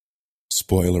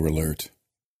Spoiler alert.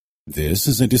 This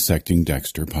is a Dissecting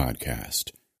Dexter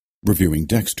podcast, reviewing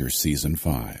Dexter Season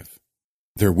 5.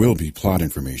 There will be plot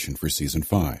information for Season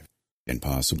 5, and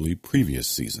possibly previous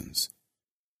seasons.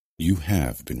 You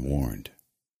have been warned.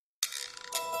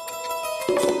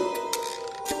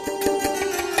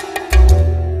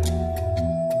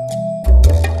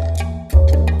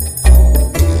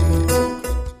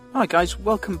 Hi guys,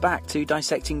 welcome back to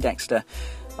Dissecting Dexter.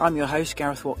 I'm your host,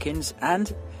 Gareth Watkins,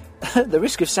 and at the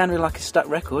risk of sounding like a stuck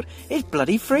record, it's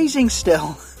bloody freezing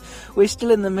still. We're still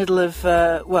in the middle of,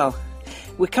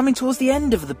 we're coming towards the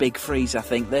end of the big freeze, I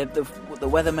think. The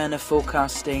weathermen are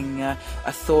forecasting a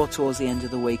thaw towards the end of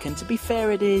the week, and to be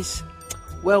fair, it is,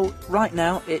 well, right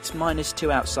now it's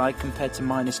 -2 outside compared to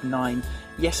 -9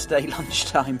 yesterday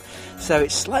lunchtime, so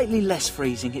it's slightly less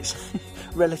freezing. It's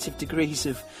relative degrees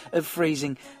of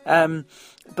freezing.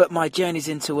 But my journeys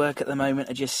into work at the moment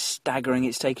are just staggering.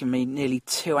 It's taken me nearly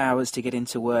 2 hours to get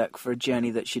into work for a journey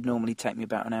that should normally take me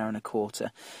about an hour and a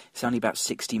quarter. It's only about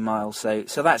 60 miles, so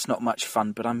that's not much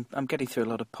fun, but I'm getting through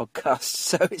a lot of podcasts,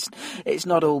 so it's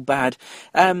not all bad.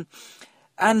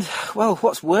 And, well,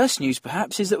 what's worse news,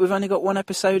 perhaps, is that we've only got one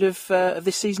episode of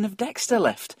this season of Dexter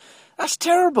left. That's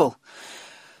terrible.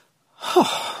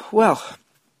 Well,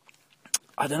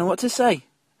 I don't know what to say.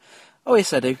 Oh,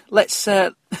 yes, I do. Let's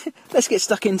get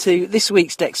stuck into this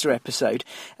week's Dexter episode.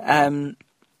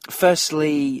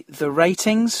 Firstly, the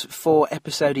ratings for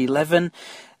episode 11.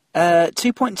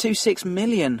 2.26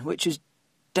 million, which is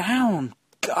down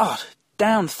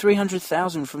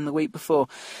 300,000 from the week before.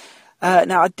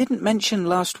 Now, I didn't mention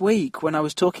last week when I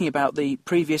was talking about the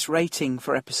previous rating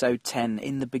for episode 10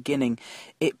 in the beginning,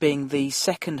 it being the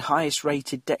second highest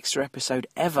rated Dexter episode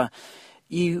ever.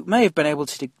 You may have been able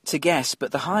to guess,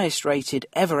 but the highest rated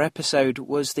ever episode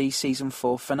was the season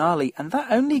 4 finale, and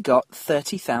that only got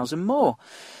 30,000 more.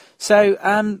 So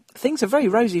things are very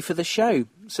rosy for the show,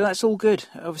 so that's all good.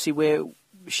 Obviously,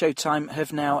 Showtime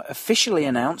have now officially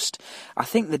announced, I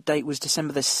think the date was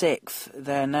December the 6th,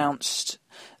 they announced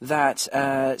that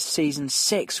season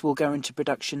 6 will go into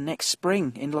production next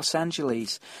spring in Los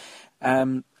Angeles.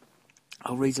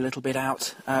 I'll read a little bit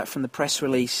out from the press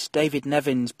release. David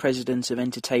Nevins, president of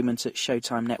entertainment at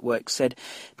Showtime Network, said,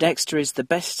 "Dexter is the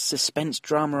best suspense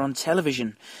drama on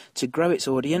television. To grow its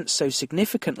audience so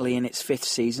significantly in its 5th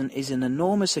season is an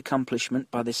enormous accomplishment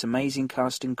by this amazing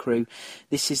cast and crew.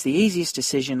 This is the easiest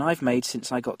decision I've made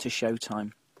since I got to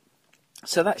Showtime."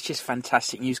 So that's just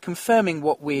fantastic news, confirming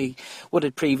what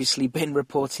had previously been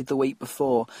reported the week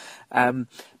before.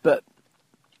 But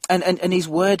And his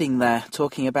wording there,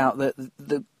 talking about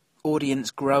the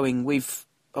audience growing, we've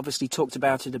obviously talked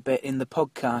about it a bit in the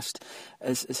podcast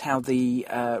as how the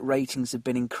ratings have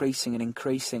been increasing and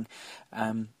increasing.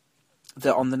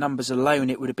 That on the numbers alone,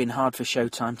 it would have been hard for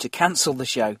Showtime to cancel the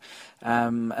show,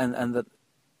 and that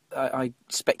I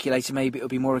speculated maybe it would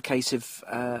be more a case of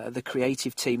the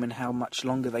creative team and how much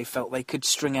longer they felt they could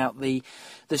string out the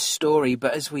story.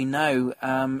 But as we know,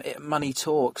 money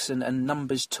talks and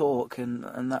numbers talk,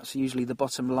 and that's usually the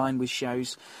bottom line with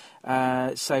shows.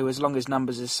 So as long as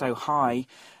numbers are so high,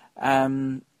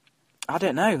 I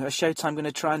don't know, is Showtime going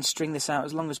to try and string this out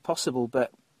as long as possible?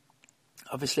 But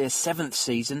obviously a 7th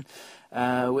season,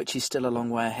 which is still a long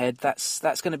way ahead, that's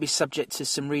going to be subject to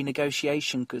some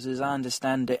renegotiation, because as I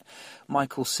understand it,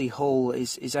 Michael C. Hall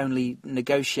is only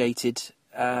negotiated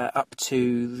up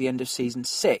to the end of season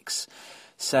 6.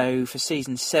 So for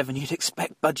season 7, you'd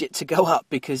expect budget to go up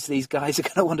because these guys are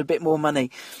going to want a bit more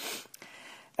money.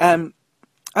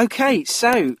 Okay,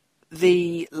 so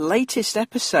the latest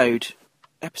episode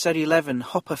 11,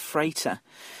 Hopper Freighter.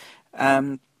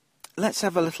 Let's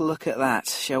have a little look at that,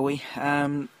 shall we?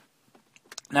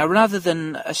 Now, rather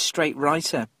than a straight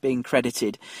writer being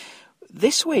credited,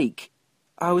 this week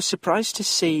I was surprised to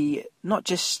see not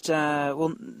just,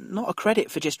 not a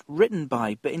credit for just written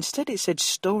by, but instead it said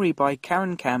story by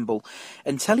Karen Campbell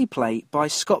and teleplay by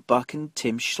Scott Buck and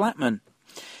Tim Schlattman.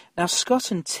 Now,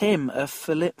 Scott and Tim are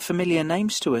familiar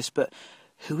names to us, but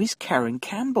who is Karen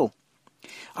Campbell?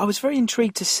 I was very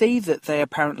intrigued to see that they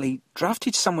apparently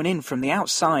drafted someone in from the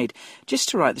outside just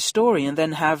to write the story, and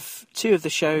then have 2 of the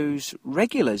show's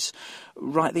regulars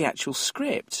write the actual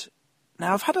script.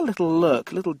 Now, I've had a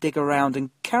little dig around,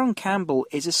 and Karen Campbell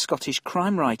is a Scottish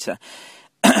crime writer.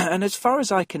 And as far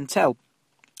as I can tell,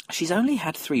 she's only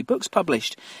had 3 books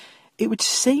published. It would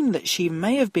seem that she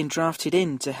may have been drafted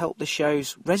in to help the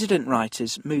show's resident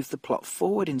writers move the plot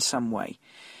forward in some way,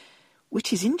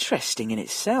 which is interesting in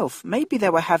itself. Maybe they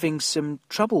were having some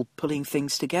trouble pulling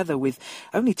things together with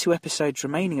only 2 episodes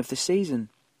remaining of the season.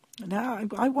 Now,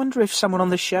 I wonder if someone on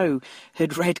the show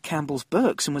had read Campbell's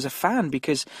books and was a fan,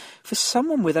 because for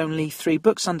someone with only 3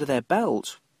 books under their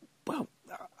belt, well,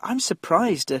 I'm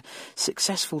surprised a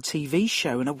successful TV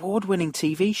show, an award-winning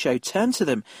TV show, turned to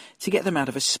them to get them out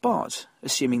of a spot,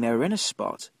 assuming they were in a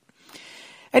spot.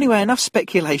 Anyway, enough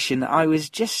speculation. I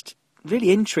was just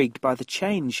really intrigued by the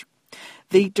change.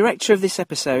 The director of this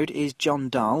episode is John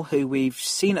Dahl, who we've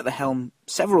seen at the helm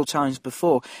several times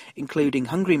before, including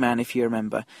Hungry Man, if you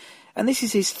remember. And this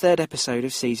is his 3rd episode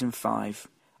of Season 5.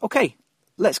 OK,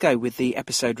 let's go with the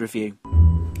episode review.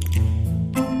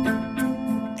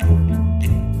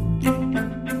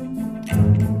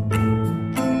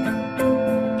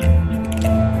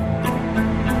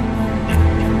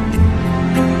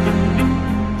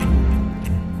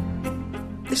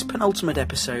 This penultimate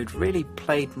episode really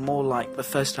played more like the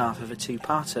first half of a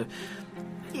two-parter,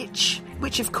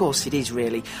 which of course it is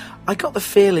really. I got the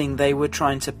feeling they were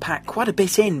trying to pack quite a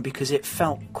bit in because it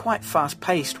felt quite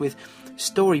fast-paced with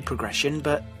story progression,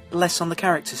 but less on the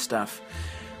character stuff.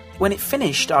 When it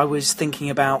finished, I was thinking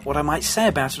about what I might say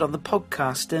about it on the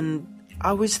podcast, and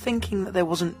I was thinking that there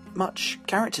wasn't much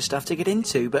character stuff to get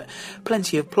into, but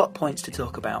plenty of plot points to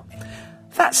talk about.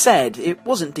 That said, it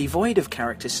wasn't devoid of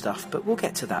character stuff, but we'll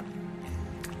get to that.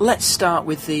 Let's start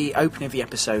with the opening of the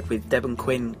episode, with Deb and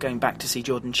Quinn going back to see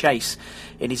Jordan Chase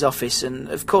in his office, and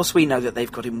of course we know that they've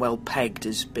got him well pegged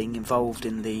as being involved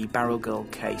in the Barrel Girl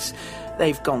case.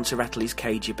 They've gone to rattle his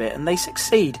cage a bit, and they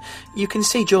succeed. You can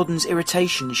see Jordan's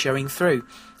irritation showing through.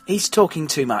 He's talking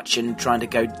too much and trying to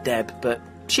goad Deb, but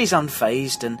she's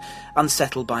unfazed and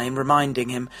unsettled by him, reminding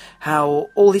him how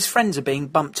all his friends are being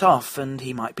bumped off and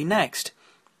he might be next.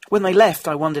 When they left,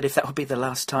 I wondered if that would be the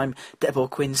last time Deb or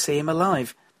Quinn see him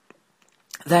alive.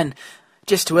 Then,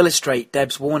 just to illustrate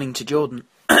Deb's warning to Jordan,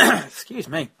 excuse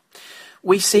me,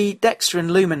 we see Dexter and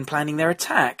Lumen planning their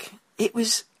attack. It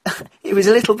was a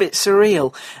little bit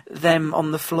surreal, them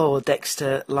on the floor,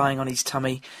 Dexter lying on his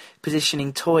tummy,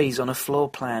 positioning toys on a floor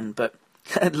plan, but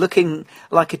looking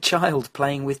like a child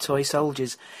playing with toy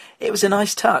soldiers. It was a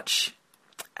nice touch.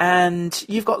 And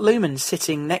you've got Lumen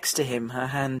sitting next to him, her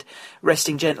hand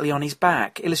resting gently on his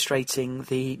back, illustrating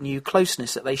the new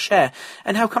closeness that they share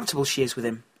and how comfortable she is with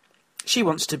him. She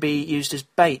wants to be used as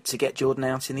bait to get Jordan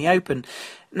out in the open.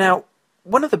 Now,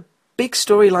 one of the big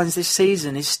storylines this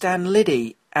season is Stan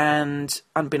Liddy and,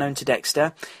 unbeknown to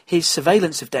Dexter, his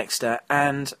surveillance of Dexter,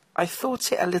 and I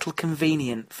thought it a little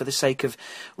convenient, for the sake of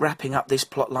wrapping up this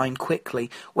plot line quickly,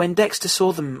 when Dexter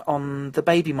saw them on the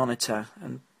baby monitor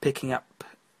and picking up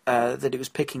that it was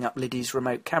picking up Liddy's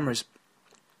remote cameras.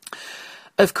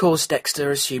 Of course, Dexter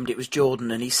assumed it was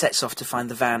Jordan, and he sets off to find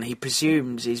the van he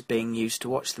presumes is being used to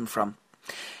watch them from.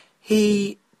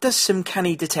 He does some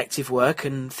canny detective work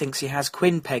and thinks he has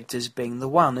Quinn pegged as being the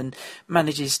one, and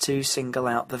manages to single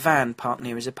out the van parked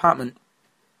near his apartment.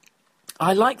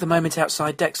 I like the moment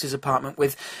outside Dexter's apartment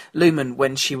with Lumen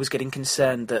when she was getting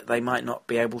concerned that they might not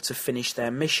be able to finish their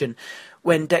mission.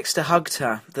 When Dexter hugged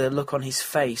her, the look on his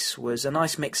face was a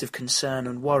nice mix of concern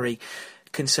and worry.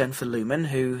 Concern for Lumen,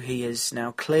 who he has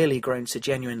now clearly grown to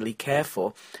genuinely care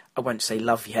for. I won't say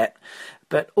love yet,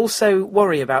 but also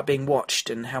worry about being watched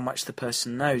and how much the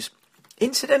person knows.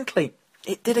 Incidentally,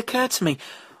 it did occur to me,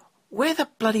 where the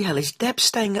bloody hell is Deb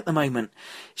staying at the moment?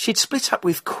 She'd split up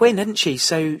with Quinn, hadn't she,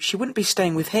 so she wouldn't be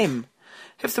staying with him.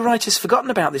 Have the writers forgotten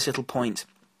about this little point?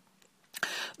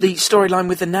 The storyline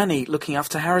with the nanny looking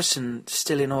after Harrison,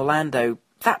 still in Orlando,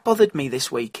 that bothered me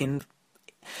this week in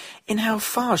how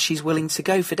far she's willing to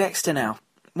go for Dexter now,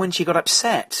 when she got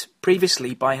upset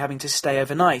previously by having to stay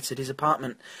overnight at his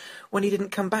apartment when he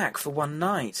didn't come back for one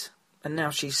night, and now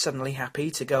she's suddenly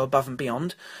happy to go above and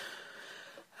beyond.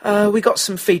 We got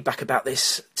some feedback about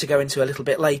this to go into a little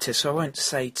bit later, so I won't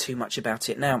say too much about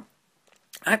it now.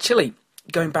 Actually,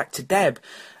 going back to Deb,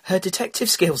 her detective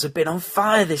skills have been on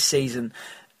fire this season.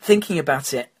 Thinking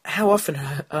about it, how often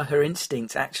are her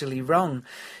instincts actually wrong?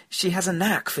 She has a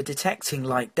knack for detecting,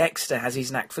 like Dexter has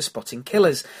his knack for spotting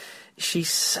killers. She's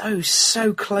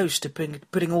so close to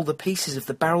putting all the pieces of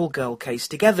the Barrel Girl case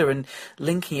together and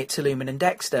linking it to Lumen and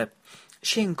Dexter.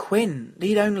 She and Quinn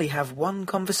need only have one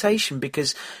conversation,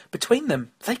 because between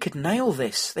them, they could nail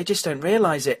this. They just don't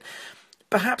realise it.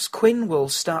 Perhaps Quinn will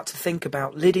start to think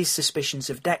about Liddy's suspicions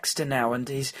of Dexter now and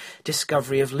his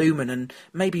discovery of Lumen, and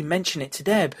maybe mention it to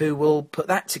Deb, who will put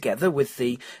that together with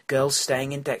the girls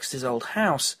staying in Dexter's old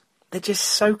house. They're just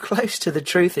so close to the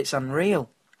truth, it's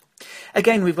unreal.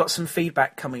 Again, we've got some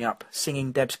feedback coming up,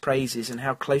 singing Deb's praises and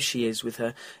how close she is with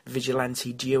her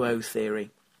vigilante duo theory.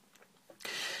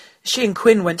 She and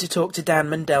Quinn went to talk to Dan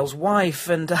Mandel's wife,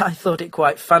 and I thought it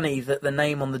quite funny that the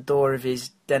name on the door of his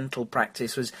dental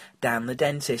practice was Dan the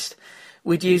Dentist.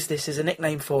 We'd used this as a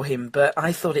nickname for him, but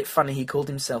I thought it funny he called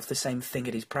himself the same thing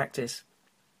at his practice.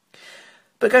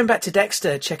 But going back to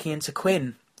Dexter checking into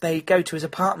Quinn, they go to his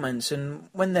apartment, and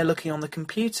when they're looking on the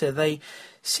computer, they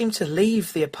seem to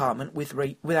leave the apartment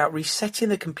without resetting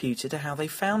the computer to how they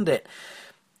found it.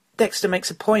 Dexter makes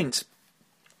a point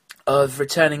of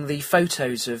returning the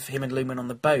photos of him and Lumen on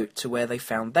the boat to where they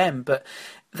found them, but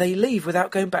they leave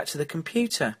without going back to the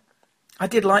computer. I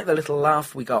did like the little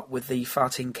laugh we got with the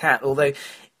farting cat, although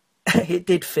it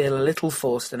did feel a little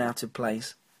forced and out of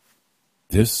place.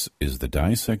 This is the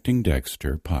Dissecting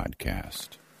Dexter podcast.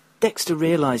 Dexter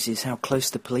realises how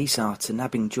close the police are to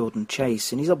nabbing Jordan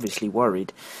Chase, and he's obviously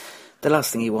worried. The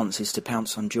last thing he wants is to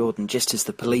pounce on Jordan just as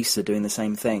the police are doing the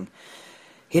same thing.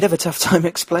 He'd have a tough time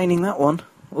explaining that one.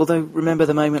 Although, remember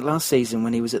the moment last season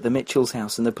when he was at the Mitchell's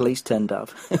house and the police turned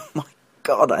up? My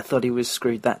God, I thought he was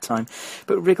screwed that time,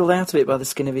 but wriggled out of it by the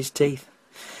skin of his teeth.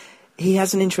 He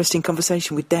has an interesting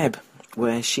conversation with Deb,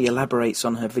 where she elaborates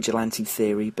on her vigilante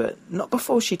theory, but not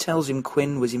before she tells him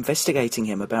Quinn was investigating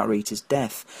him about Rita's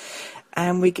death.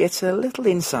 And we get a little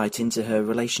insight into her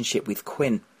relationship with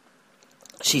Quinn.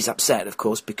 She's upset, of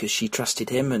course, because she trusted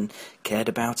him and cared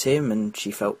about him, and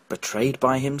she felt betrayed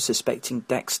by him, suspecting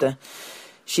Dexter.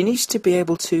 She needs to be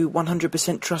able to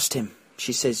 100% trust him.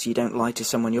 She says you don't lie to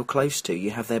someone you're close to, you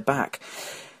have their back.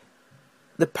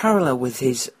 The parallel with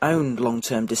his own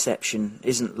long-term deception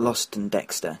isn't lost on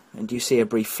Dexter, and you see a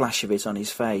brief flash of it on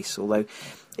his face, although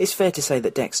it's fair to say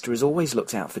that Dexter has always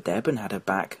looked out for Deb and had her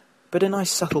back, but a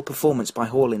nice subtle performance by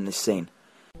Hall in this scene.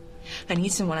 I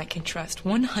need someone I can trust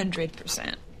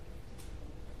 100%.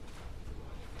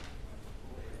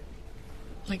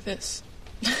 Like this.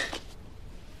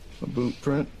 A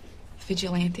blueprint?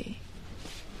 Vigilante.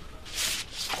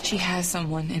 She has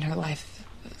someone in her life,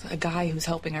 a guy who's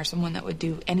helping her, someone that would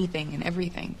do anything and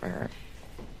everything for her.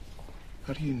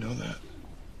 How do you know that?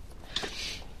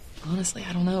 Honestly,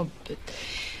 I don't know, but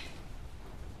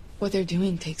what they're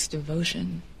doing takes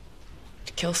devotion.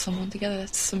 To kill someone together,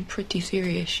 that's some pretty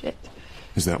serious shit.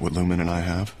 Is that what Lumen and I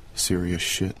have? Serious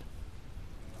shit?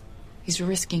 He's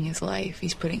risking his life.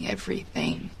 He's putting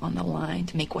everything on the line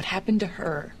to make what happened to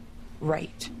her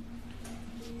right.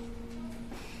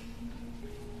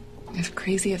 As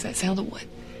crazy as that sounded,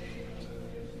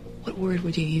 what word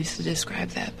would you use to describe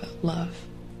that but love?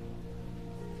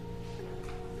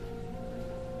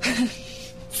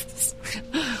 It's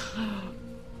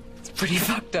pretty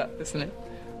fucked up, isn't it?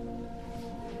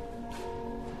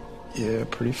 Yeah,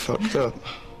 pretty fucked up.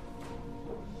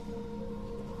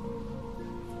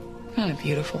 Kind of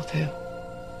beautiful, too.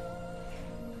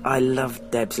 I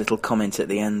love Deb's little comment at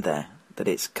the end there, that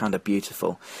it's kind of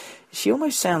beautiful. She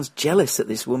almost sounds jealous that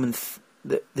this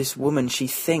woman she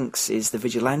thinks is the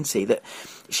vigilante, that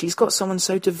she's got someone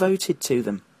so devoted to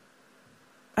them.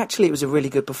 Actually, it was a really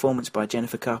good performance by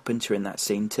Jennifer Carpenter in that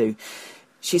scene too.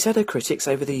 She's had her critics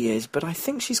over the years, but I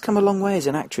think she's come a long way as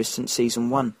an actress since season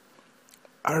 1.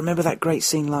 I remember that great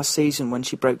scene last season when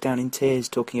she broke down in tears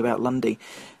talking about Lundy.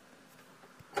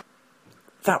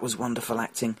 That was wonderful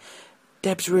acting.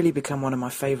 Deb's really become one of my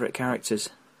favourite characters.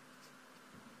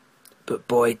 But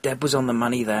boy, Deb was on the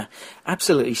money there.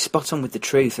 Absolutely spot on with the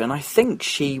truth, and I think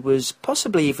she was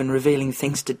possibly even revealing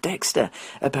things to Dexter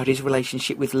about his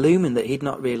relationship with Lumen that he'd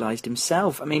not realised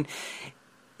himself. I mean,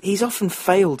 he's often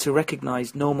failed to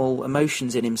recognise normal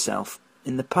emotions in himself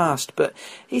in the past, but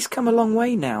he's come a long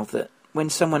way now that when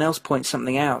someone else points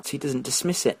something out, he doesn't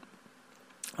dismiss it.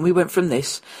 And we went from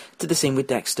this to the scene with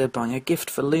Dexter buying a gift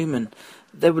for Lumen.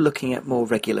 They were looking at more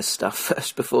regular stuff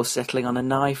first before settling on a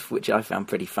knife, which I found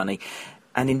pretty funny,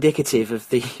 and indicative of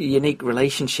the unique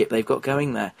relationship they've got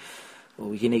going there.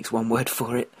 Well, unique's one word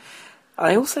for it.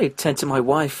 I also turned to my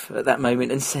wife at that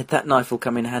moment and said that knife will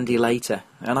come in handy later,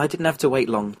 and I didn't have to wait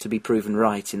long to be proven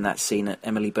right in that scene at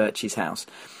Emily Birch's house.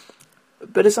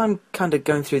 But as I'm kind of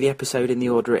going through the episode in the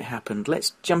order it happened,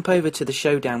 let's jump over to the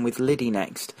showdown with Liddy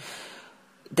next.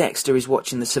 Dexter is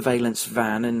watching the surveillance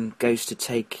van and goes to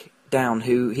take down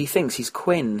who he thinks is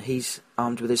Quinn. He's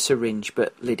armed with a syringe,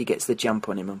 but Liddy gets the jump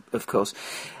on him, of course.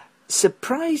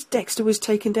 Surprised Dexter was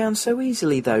taken down so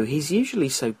easily, though. He's usually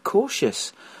so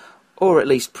cautious. Or at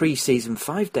least pre-season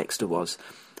 5 Dexter was.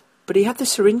 But he had the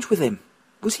syringe with him.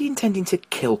 Was he intending to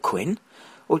kill Quinn?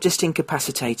 Or just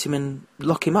incapacitate him and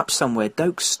lock him up somewhere,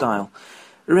 Dokes style?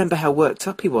 Remember how worked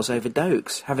up he was over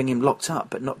Dokes, having him locked up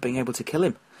but not being able to kill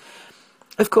him.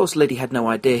 Of course, Liddy had no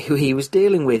idea who he was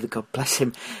dealing with, God bless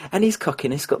him, and his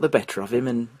cockiness got the better of him,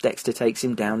 and Dexter takes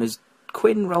him down as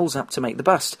Quinn rolls up to make the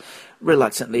bust.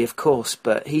 Reluctantly, of course,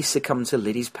 but he succumbed to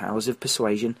Liddy's powers of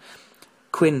persuasion.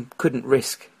 Quinn couldn't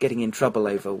risk getting in trouble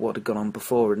over what had gone on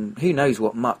before, and who knows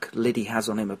what muck Liddy has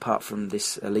on him apart from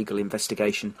this illegal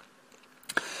investigation.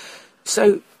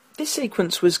 So this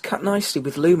sequence was cut nicely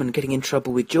with Lumen getting in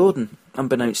trouble with Jordan,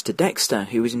 unbeknownst to Dexter,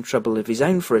 who was in trouble of his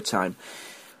own for a time.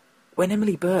 When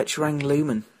Emily Birch rang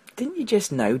Lumen, didn't you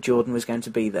just know Jordan was going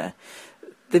to be there?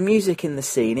 The music in the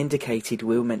scene indicated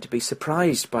we were meant to be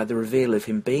surprised by the reveal of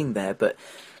him being there, but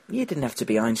you didn't have to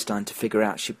be Einstein to figure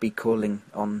out she'd be calling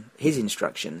on his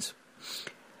instructions.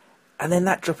 And then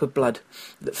that drop of blood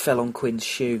that fell on Quinn's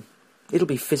shoe. It'll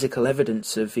be physical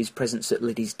evidence of his presence at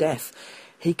Liddy's death.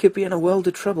 He could be in a world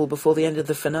of trouble before the end of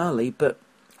the finale, but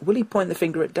will he point the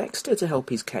finger at Dexter to help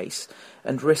his case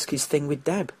and risk his thing with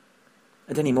Deb?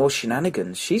 And any more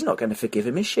shenanigans, she's not going to forgive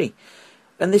him, is she?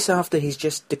 And this after he's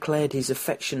just declared his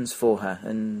affections for her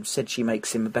and said she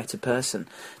makes him a better person.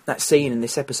 That scene in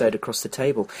this episode across the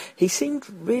table, he seemed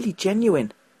really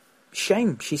genuine.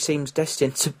 Shame she seems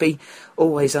destined to be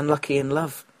always unlucky in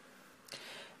love.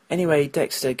 Anyway,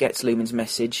 Dexter gets Lumen's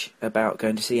message about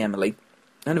going to see Emily.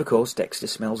 And of course, Dexter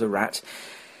smells a rat.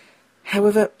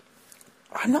 However,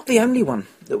 I'm not the only one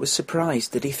that was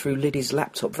surprised that he threw Liddy's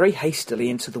laptop very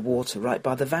hastily into the water right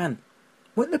by the van.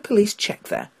 Wouldn't the police check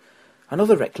there?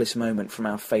 Another reckless moment from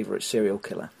our favourite serial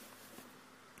killer.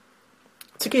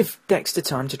 To give Dexter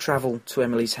time to travel to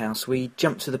Emily's house, we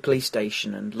jump to the police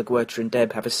station and LaGuerta and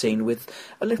Deb have a scene with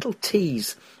a little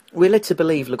tease. We're led to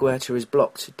believe LaGuerta has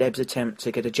blocked Deb's attempt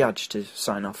to get a judge to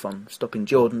sign off on stopping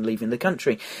Jordan leaving the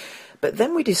country. But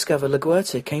then we discover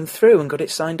LaGuerta came through and got it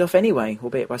signed off anyway,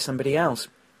 albeit by somebody else.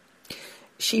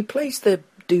 She plays the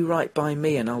do right by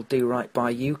me and I'll do right by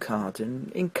you card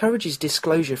and encourages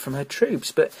disclosure from her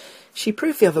troops, but she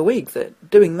proved the other week that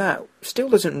doing that still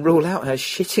doesn't rule out her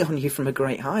shitting on you from a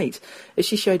great height, as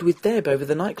she showed with Deb over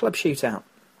the nightclub shootout.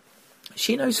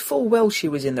 She knows full well she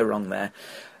was in the wrong there,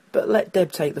 but let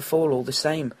Deb take the fall all the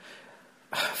same.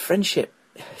 Friendship,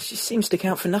 she seems to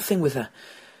count for nothing with her,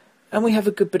 and we have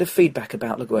a good bit of feedback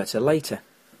about LaGuerta later.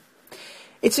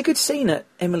 It's a good scene at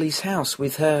Emily's house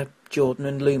with her, Jordan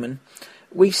and Lumen.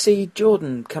 We see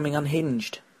Jordan coming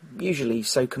unhinged, usually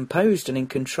so composed and in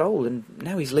control, and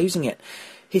now he's losing it.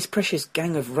 His precious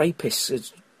gang of rapists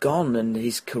is gone and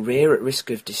his career at risk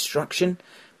of destruction,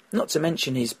 not to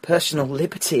mention his personal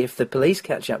liberty if the police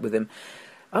catch up with him.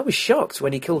 I was shocked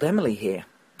when he killed Emily here.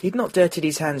 He'd not dirtied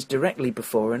his hands directly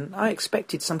before, and I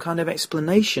expected some kind of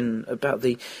explanation about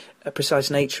the precise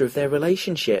nature of their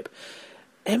relationship.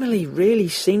 Emily really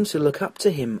seemed to look up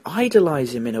to him,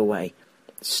 idolise him in a way.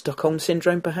 Stockholm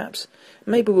Syndrome, perhaps?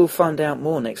 Maybe we'll find out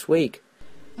more next week.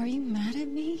 Are you mad at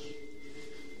me?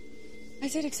 I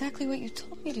did exactly what you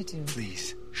told me to do.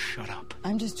 Please, shut up.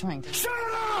 I'm just trying to... Shut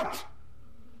up!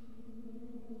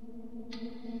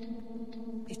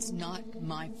 It's not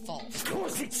my fault. Of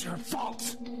course it's your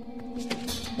fault!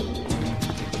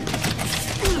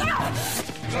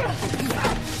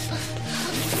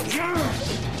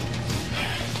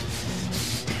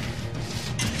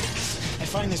 I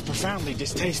find this profoundly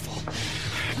distasteful.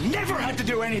 Never had to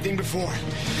do anything before.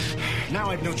 Now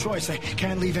I have no choice. I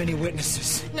can't leave any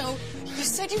witnesses. No, you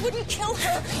said you wouldn't kill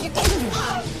her. You...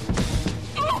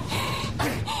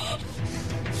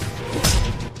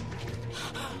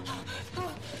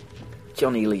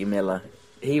 Johnny Lee Miller,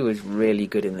 he was really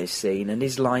good in this scene, and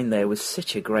his line there was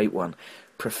such a great one.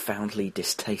 Profoundly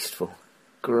distasteful.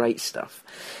 Great stuff.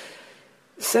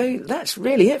 So that's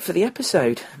really it for the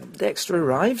episode. Dexter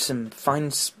arrives and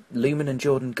finds Lumen and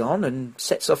Jordan gone and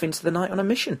sets off into the night on a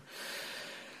mission.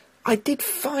 I did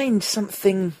find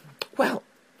something, well,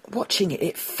 watching it,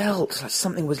 it felt like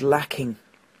something was lacking.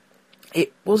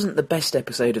 It wasn't the best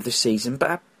episode of the season,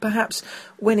 but perhaps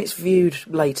when it's viewed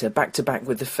later, back to back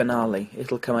with the finale,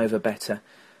 it'll come over better.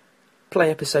 Play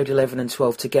episode 11 and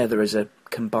 12 together as a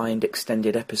combined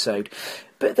extended episode.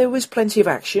 But there was plenty of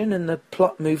action and the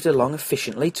plot moved along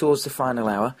efficiently towards the final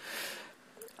hour.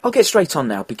 I'll get straight on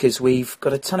now because we've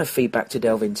got a ton of feedback to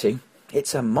delve into.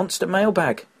 It's a monster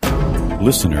mailbag.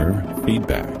 Listener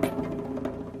feedback.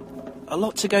 A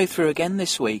lot to go through again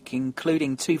this week,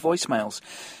 including 2 voicemails.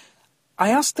 I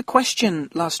asked the question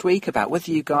last week about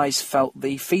whether you guys felt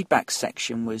the feedback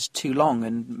section was too long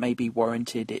and maybe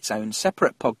warranted its own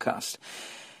separate podcast,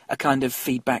 a kind of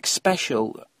feedback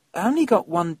special. I only got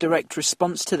one direct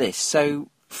response to this, so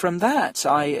from that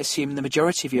I assume the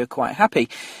majority of you are quite happy.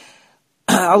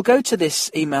 I'll go to this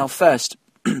email first.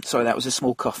 Sorry, that was a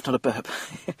small cough, not a burp.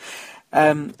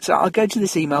 So I'll go to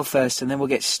this email first and then we'll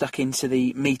get stuck into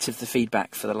the meat of the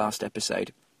feedback for the last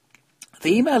episode.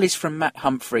 The email is from Matt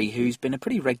Humphrey, who's been a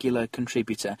pretty regular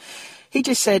contributor. He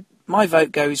just said, my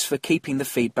vote goes for keeping the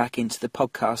feedback into the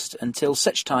podcast until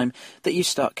such time that you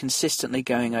start consistently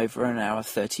going over an hour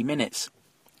 30 minutes.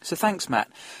 So thanks, Matt.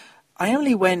 I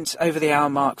only went over the hour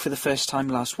mark for the first time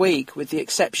last week, with the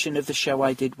exception of the show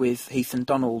I did with Heath and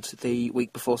Donald the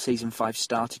week before Season 5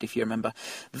 started, if you remember.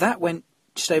 That went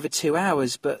just over 2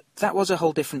 hours, but that was a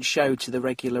whole different show to the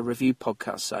regular review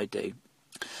podcasts I do.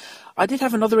 I did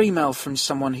have another email from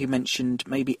someone who mentioned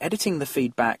maybe editing the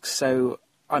feedback, so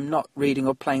I'm not reading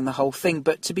or playing the whole thing,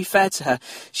 but to be fair to her,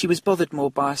 she was bothered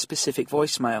more by a specific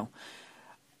voicemail.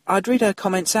 I'd read her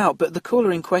comments out, but the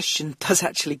caller in question does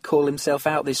actually call himself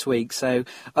out this week, so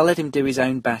I'll let him do his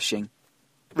own bashing.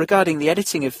 Regarding the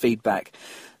editing of feedback,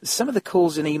 some of the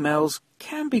calls and emails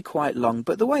can be quite long,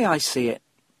 but the way I see it,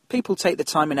 people take the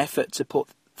time and effort to put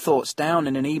thoughts down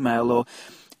in an email, or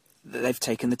they've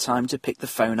taken the time to pick the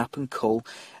phone up and call,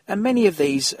 and many of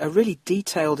these are really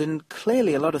detailed and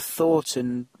clearly a lot of thought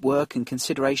and work and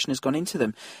consideration has gone into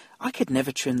them. I could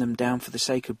never trim them down for the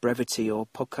sake of brevity or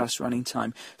podcast running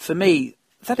time. For me,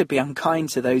 that'd be unkind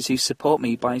to those who support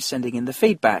me by sending in the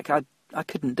feedback. I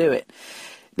couldn't do it.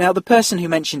 Now, the person who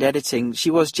mentioned editing,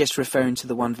 she was just referring to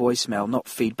the one voicemail, not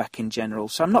feedback in general,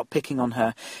 so I'm not picking on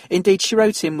her. Indeed, she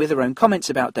wrote in with her own comments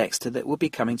about Dexter that we'll be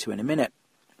coming to in a minute.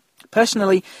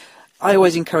 Personally, I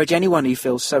always encourage anyone who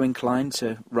feels so inclined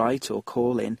to write or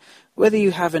call in, whether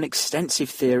you have an extensive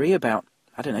theory about,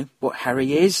 I don't know, what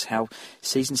Harry is, how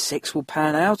Season 6 will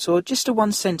pan out, or just a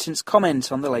one-sentence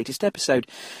comment on the latest episode.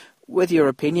 Whether your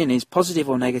opinion is positive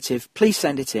or negative, please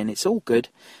send it in. It's all good,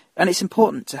 and it's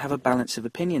important to have a balance of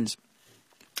opinions.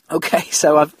 Okay,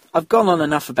 so I've gone on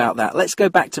enough about that. Let's go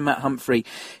back to Matt Humphrey,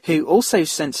 who also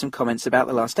sent some comments about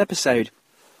the last episode.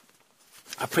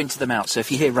 I printed them out, so if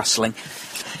you hear rustling,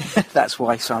 that's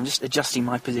why. So I'm just adjusting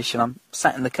my position. I'm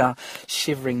sat in the car,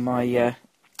 shivering my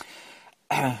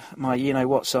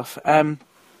you-know-what's off.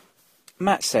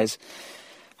 Matt says,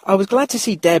 I was glad to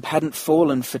see Deb hadn't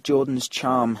fallen for Jordan's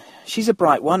charm. She's a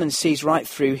bright one and sees right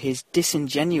through his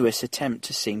disingenuous attempt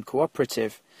to seem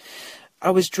cooperative.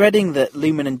 I was dreading that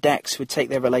Lumen and Dex would take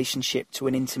their relationship to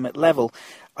an intimate level.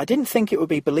 I didn't think it would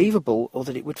be believable or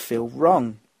that it would feel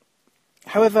wrong.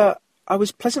 However, I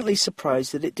was pleasantly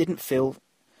surprised that I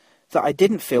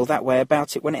didn't feel that way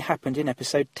about it when it happened in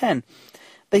episode 10.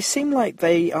 They seem like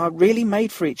they are really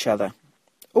made for each other.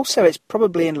 Also, it's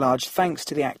probably in large thanks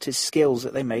to the actors' skills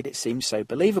that they made it seem so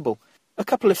believable. A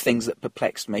couple of things that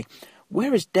perplexed me.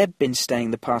 Where has Deb been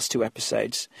staying the past 2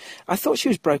 episodes? I thought she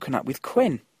was broken up with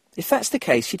Quinn. If that's the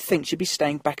case, you'd think she'd be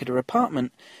staying back at her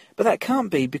apartment. But that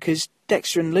can't be, because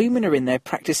Dexter and Lumen are in there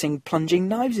practising plunging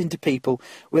knives into people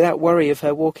without worry of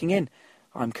her walking in.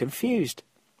 I'm confused.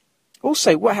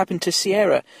 Also, what happened to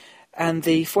Sierra and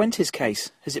the Fuentes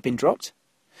case? Has it been dropped?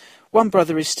 One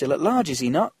brother is still at large, is he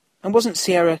not? And wasn't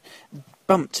Sierra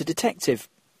bumped to detective?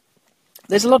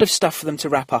 There's a lot of stuff for them to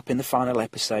wrap up in the final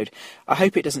episode. I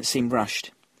hope it doesn't seem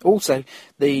rushed. Also,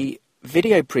 the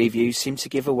video previews seem to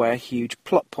give away a huge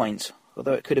plot point,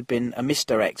 although it could have been a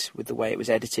misdirect with the way it was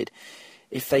edited.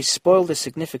 If they spoiled a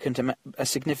significant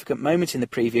moment in the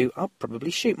preview, I'll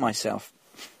probably shoot myself.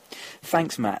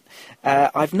 Thanks, Matt.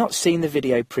 I've not seen the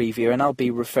video preview, and I'll be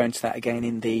referring to that again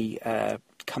in the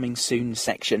coming soon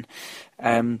section.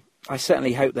 I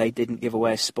certainly hope they didn't give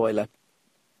away a spoiler.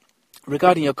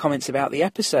 Regarding your comments about the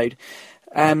episode,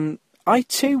 I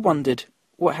too wondered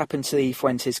what happened to the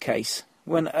Fuentes case.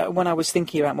 When I was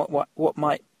thinking about what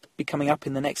might be coming up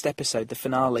in the next episode, the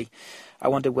finale, I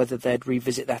wondered whether they'd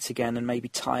revisit that again and maybe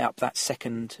tie up that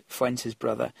second Fuentes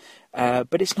brother.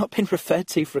 But it's not been referred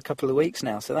to for a couple of weeks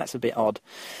now, so that's a bit odd.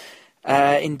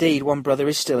 Indeed, one brother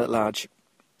is still at large.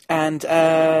 And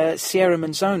Sierra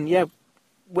Monzon, yeah,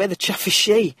 where the chuff is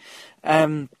she?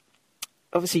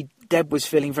 Obviously, Deb was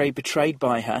feeling very betrayed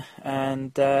by her,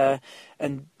 and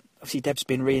obviously Deb's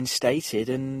been reinstated,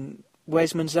 and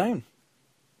where's Monzon?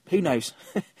 Who knows?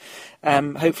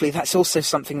 Hopefully that's also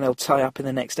something they'll tie up in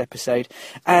the next episode.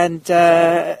 And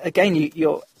again,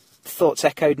 your thoughts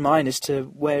echoed mine as to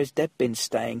where has Deb been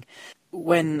staying.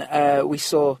 When we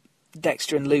saw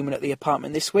Dexter and Lumen at the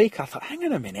apartment this week, I thought, hang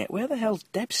on a minute, where the hell's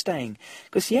Deb staying?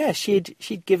 Because, yeah, she'd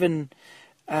given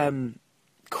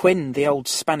Quinn the old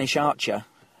Spanish archer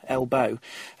elbow.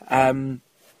 And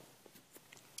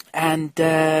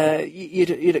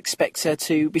you'd expect her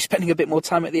to be spending a bit more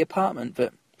time at the apartment,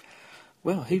 but,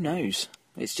 well, who knows?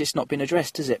 It's just not been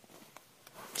addressed, has it?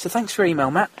 So thanks for your email,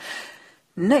 Matt.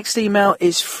 Next email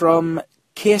is from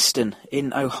Kirsten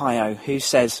in Ohio, who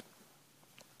says,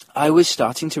 I was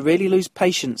starting to really lose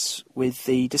patience with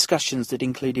the discussions that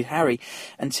included Harry,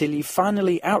 until you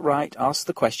finally outright asked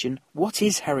the question, what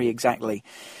is Harry exactly?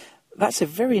 That's a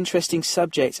very interesting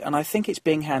subject, and I think it's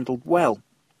being handled well.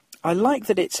 I like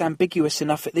that it's ambiguous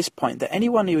enough at this point that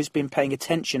anyone who has been paying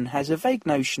attention has a vague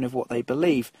notion of what they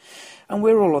believe, and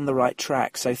we're all on the right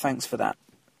track, so thanks for that.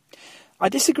 I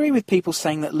disagree with people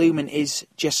saying that Lumen is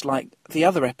just like the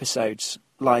other episodes,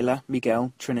 Lila,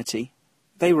 Miguel, Trinity.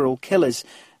 They were all killers.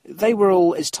 They were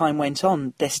all, as time went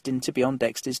on, destined to be on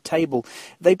Dexter's table.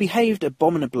 They behaved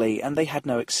abominably, and they had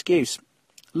no excuse.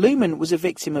 Lumen was a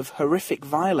victim of horrific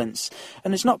violence,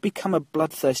 and has not become a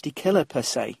bloodthirsty killer per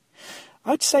se.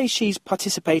 I'd say she's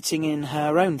participating in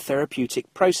her own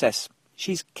therapeutic process.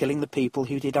 She's killing the people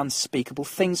who did unspeakable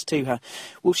things to her.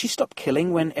 Will she stop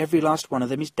killing when every last one of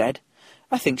them is dead?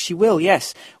 I think she will,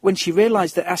 yes. When she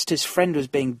realised that Asta's friend was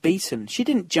being beaten, she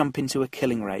didn't jump into a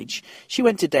killing rage. She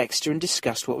went to Dexter and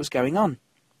discussed what was going on.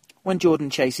 When Jordan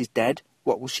Chase is dead,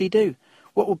 what will she do?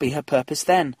 What will be her purpose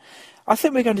then? I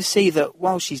think we're going to see that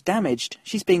while she's damaged,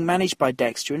 she's being managed by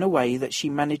Dexter in a way that she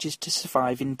manages to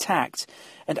survive intact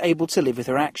and able to live with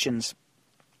her actions.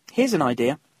 Here's an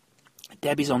idea.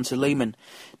 Deb is on to Lumen.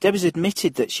 Deb has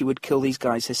admitted that she would kill these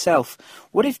guys herself.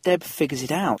 What if Deb figures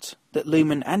it out, that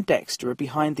Lumen and Dexter are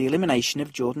behind the elimination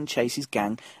of Jordan Chase's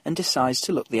gang and decides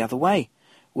to look the other way?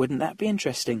 Wouldn't that be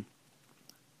interesting?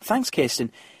 Thanks,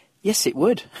 Kirsten. Yes, it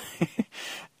would.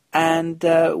 And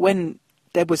when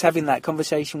Deb was having that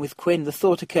conversation with Quinn, the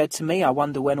thought occurred to me, I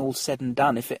wonder when all's said and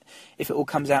done, if it all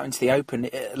comes out into the open,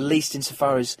 at least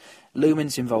insofar as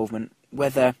Lumen's involvement,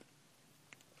 whether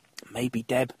maybe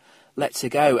Deb lets her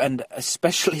go, and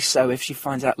especially so if she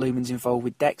finds out Lumen's involved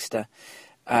with Dexter,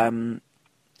 with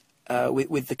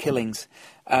the killings.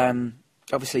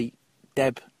 Obviously,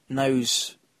 Deb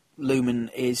knows Lumen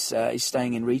is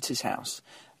staying in Rita's house,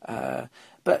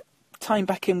 but tying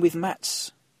back in with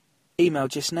Matt's email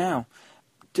just now,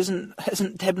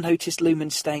 hasn't Deb noticed Lumen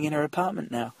staying in her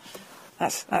apartment now?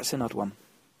 That's an odd one.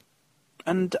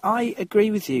 And I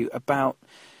agree with you about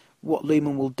what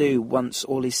Lumen will do once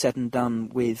all is said and done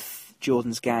with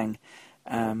Jordan's gang.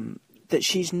 That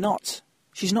she's not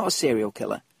a serial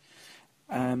killer.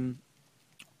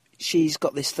 She's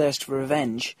got this thirst for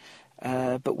revenge,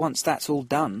 but once that's all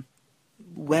done,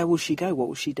 where will she go? What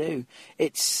will she do?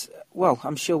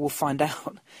 I'm sure we'll find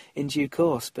out in due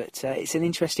course, but it's an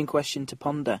interesting question to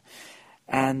ponder.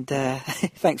 And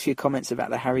thanks for your comments about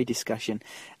the Harry discussion.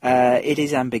 It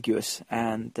is ambiguous,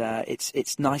 and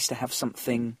it's nice to have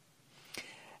something,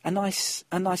 a nice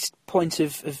point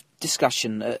of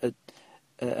discussion,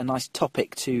 a nice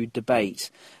topic to debate.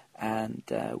 And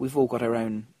we've all got our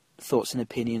own thoughts and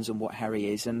opinions on what Harry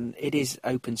is, and it is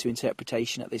open to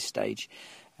interpretation at this stage.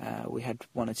 We had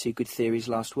one or two good theories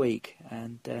last week,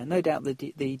 and no doubt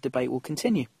the debate will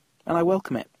continue, and I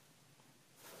welcome it.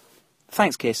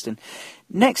 Thanks, Kirsten.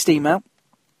 Next email,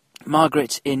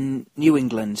 Margaret in New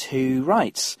England, who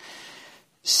writes,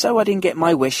 "So I didn't get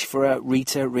my wish for a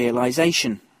Rita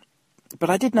realisation, but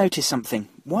I did notice something.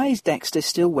 Why is Dexter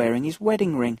still wearing his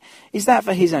wedding ring? Is that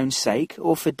for his own sake,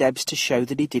 or for Deb's to show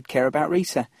that he did care about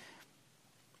Rita?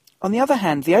 On the other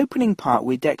hand, the opening part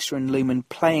with Dexter and Lumen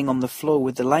playing on the floor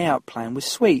with the layout plan was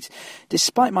sweet,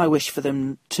 despite my wish for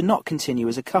them to not continue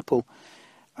as a couple.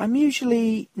 I'm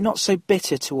usually not so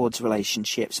bitter towards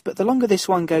relationships, but the longer this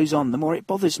one goes on, the more it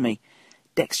bothers me.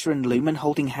 Dexter and Lumen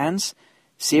holding hands?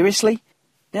 Seriously?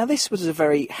 Now this was a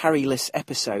very Harry-less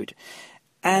episode,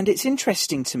 and it's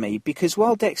interesting to me because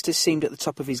while Dexter seemed at the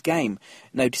top of his game,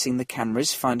 noticing the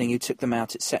cameras, finding who took them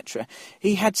out, etc.,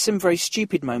 he had some very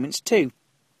stupid moments too.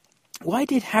 Why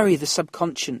did Harry the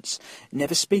subconscious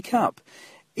never speak up?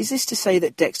 Is this to say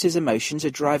that Dexter's emotions are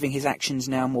driving his actions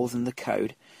now more than the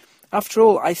code? After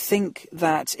all, I think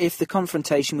that if the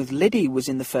confrontation with Liddy was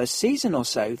in the first season or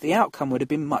so, the outcome would have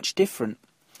been much different.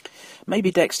 Maybe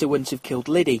Dexter wouldn't have killed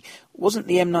Liddy. Wasn't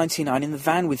the M99 in the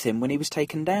van with him when he was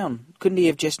taken down? Couldn't he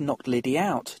have just knocked Liddy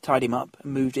out, tied him up,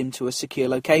 and moved him to a secure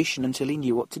location until he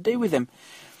knew what to do with him?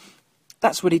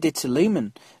 That's what he did to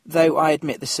Lumen, though I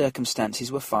admit the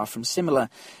circumstances were far from similar.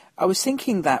 I was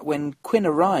thinking that when Quinn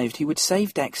arrived, he would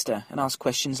save Dexter and ask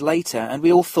questions later, and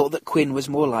we all thought that Quinn was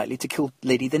more likely to kill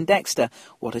Liddy than Dexter.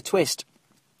 What a twist.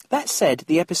 That said,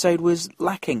 the episode was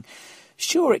lacking.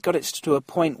 Sure, it got us to a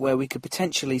point where we could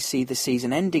potentially see the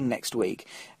season ending next week,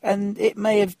 and it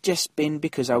may have just been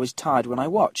because I was tired when I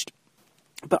watched.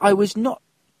 But I was not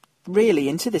really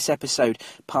into this episode.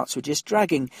 Parts were just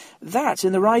dragging. That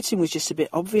and the writing was just a bit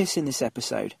obvious in this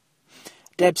episode.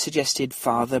 Deb suggested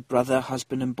father, brother,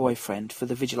 husband and boyfriend for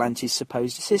the vigilante's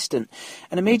supposed assistant,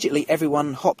 and immediately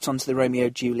everyone hopped onto the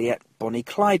Romeo-Juliet,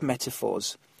 Bonnie-Clyde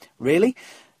metaphors. Really?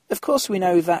 Of course we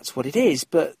know that's what it is,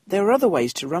 but there are other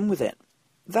ways to run with it.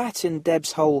 That and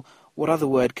Deb's whole "what other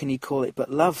word can you call it but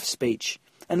love" speech,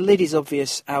 and Liddy's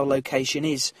obvious "our location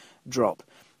is" drop.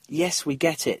 Yes, we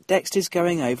get it. Dexter's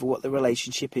going over what the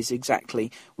relationship is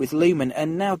exactly with Lumen,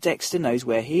 and now Dexter knows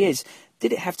where he is.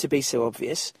 Did it have to be so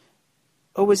obvious?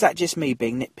 Or was that just me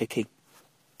being nitpicky?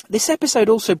 This episode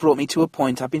also brought me to a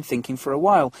point I've been thinking for a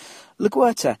while.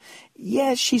 LaGuerta.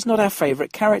 Yeah, she's not our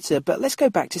favourite character, but let's go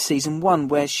back to Season 1,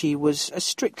 where she was a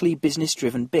strictly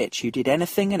business-driven bitch who did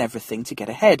anything and everything to get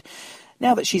ahead.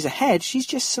 Now that she's ahead, she's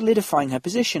just solidifying her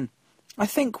position. I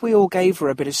think we all gave her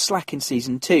a bit of slack in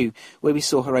Season 2, where we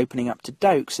saw her opening up to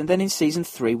Dokes, and then in Season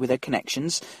 3 with her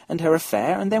connections and her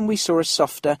affair, and then we saw a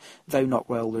softer, though not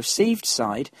well-received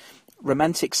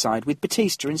romantic side with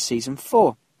Batista in Season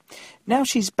 4. Now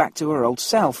she's back to her old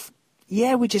self.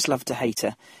 Yeah, we just love to hate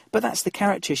her, but that's the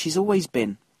character she's always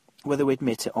been, whether we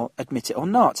admit it or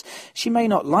not. She may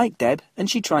not like Deb,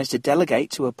 and she tries to delegate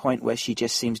to a point where she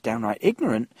just seems downright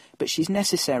ignorant, but she's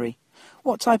necessary.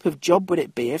 What type of job would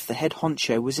it be if the head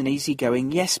honcho was an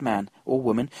easygoing yes man or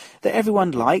woman that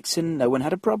everyone liked and no one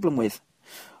had a problem with?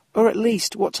 Or at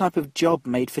least, what type of job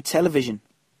made for television?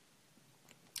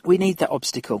 We need that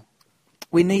obstacle.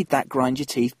 We need that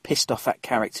grind-your-teeth, pissed-off-at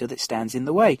character that stands in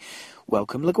the way.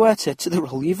 Welcome, LaGuerta, to the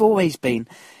role you've always been.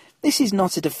 This is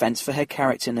not a defence for her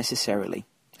character necessarily.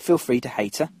 Feel free to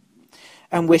hate her,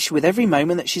 and wish with every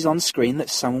moment that she's on screen that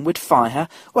someone would fire her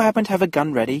or happen to have a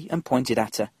gun ready and pointed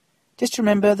at her. Just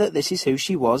remember that this is who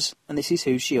she was, and this is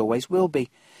who she always will be.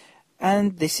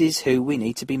 And this is who we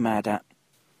need to be mad at.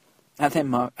 And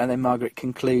then Margaret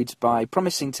concludes by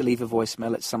promising to leave a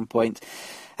voicemail at some point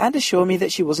and assure me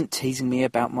that she wasn't teasing me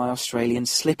about my Australian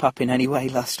slip-up in any way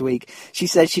last week. She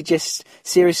said she just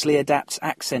seriously adapts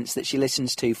accents that she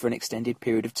listens to for an extended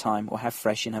period of time or have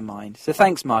fresh in her mind. So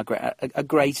thanks, Margaret. A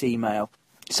great email.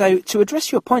 So to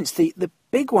address your points, the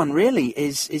big one really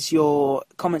is your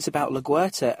comments about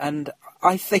LaGuerta, and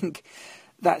I think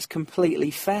that's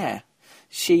completely fair.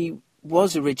 She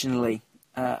was originally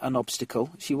an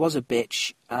obstacle. She was a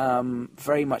bitch,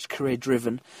 very much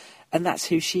career-driven, and that's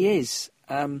who she is.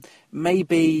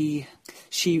 Maybe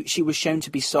she was shown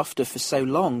to be softer for so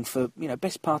long, for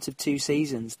best part of 2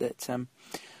 seasons, that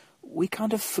we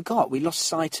kind of forgot. We lost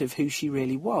sight of who she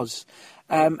really was.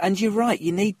 And you're right,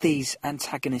 you need these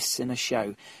antagonists in a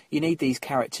show. You need these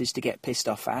characters to get pissed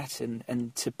off at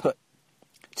and to put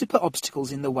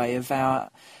obstacles in the way of our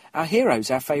heroes,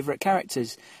 our favourite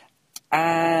characters.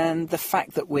 And the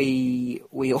fact that we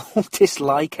all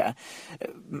dislike her,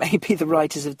 maybe the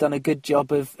writers have done a good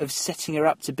job of setting her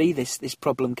up to be this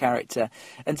problem character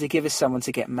and to give us someone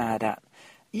to get mad at.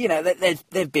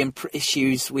 There've been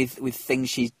issues with things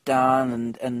she's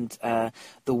done and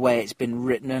the way it's been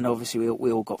written, and obviously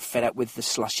we all got fed up with the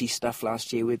slushy stuff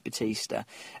last year with Batista,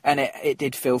 and it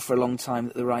did feel for a long time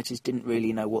that the writers didn't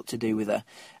really know what to do with her.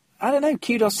 I don't know,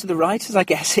 kudos to the writers, I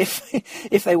guess,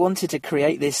 if they wanted to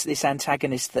create this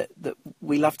antagonist that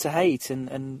we love to hate,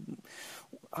 and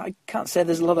I can't say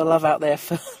there's a lot of love out there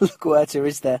for LaGuerta,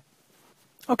 is there?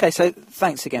 Okay, so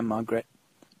thanks again, Margaret.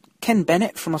 Ken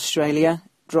Bennett from Australia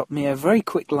dropped me a very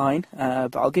quick line,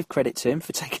 but I'll give credit to him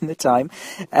for taking the time.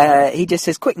 He just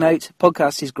says, quick note,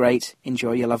 podcast is great,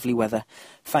 enjoy your lovely weather.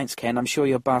 Thanks, Ken. I'm sure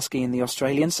you're basking in the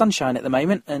Australian sunshine at the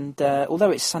moment, and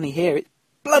although it's sunny here, it's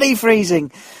bloody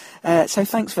freezing. So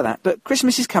thanks for that. But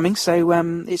Christmas is coming, so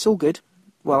it's all good.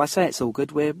 Well, I say it's all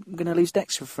good. We're going to lose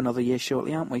Dexter for another year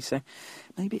shortly, aren't we? So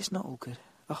maybe it's not all good.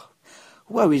 Oh,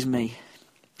 woe is me.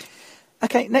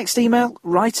 Okay, next email.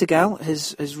 Writer Gal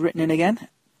has written in again.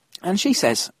 And she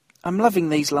says, I'm loving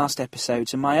these last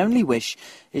episodes, and my only wish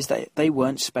is that they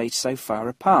weren't spaced so far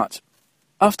apart.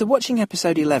 After watching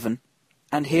episode 11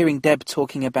 and hearing Deb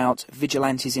talking about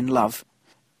vigilantes in love,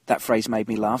 that phrase made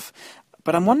me laugh,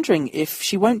 but I'm wondering if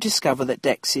she won't discover that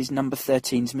Dex is number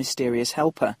 13's mysterious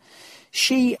helper.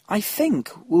 She, I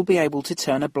think, will be able to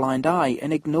turn a blind eye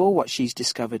and ignore what she's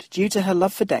discovered due to her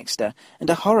love for Dexter and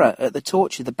a horror at the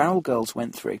torture the Barrel Girls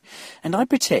went through. And I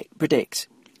predict,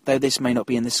 though this may not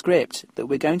be in the script, that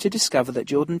we're going to discover that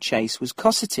Jordan Chase was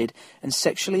cosseted and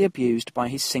sexually abused by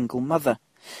his single mother.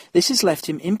 This has left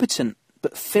him impotent,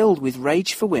 but filled with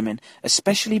rage for women,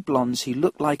 especially blondes who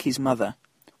look like his mother.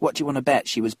 What do you want to bet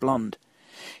she was blonde?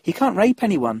 He can't rape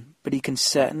anyone, but he can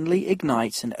certainly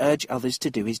ignite and urge others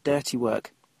to do his dirty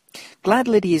work. Glad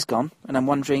Liddy is gone, and I'm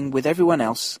wondering, with everyone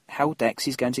else, how Dex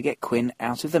is going to get Quinn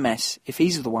out of the mess if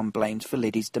he's the one blamed for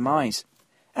Liddy's demise.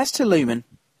 As to Lumen,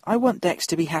 I want Dex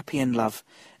to be happy in love,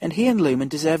 and he and Lumen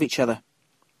deserve each other.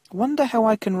 Wonder how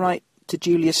I can write to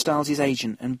Julia Stiles'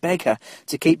 agent and beg her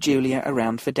to keep Julia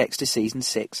around for Dexter Season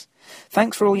 6.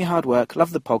 Thanks for all your hard work.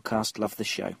 Love the podcast. Love the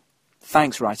show.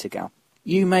 Thanks, Writer Gal.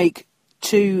 You make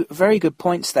two very good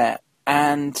points there,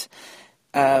 and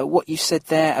what you said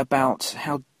there about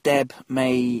how Deb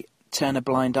may turn a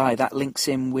blind eye, that links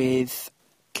in with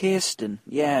Kirsten.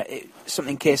 Yeah,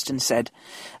 something Kirsten said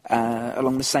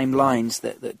along the same lines,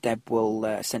 that Deb will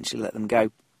essentially let them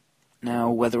go.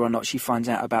 Now, whether or not she finds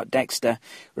out about Dexter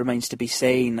remains to be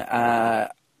seen.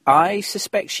 I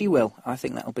suspect she will. I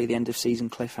think that'll be the end of season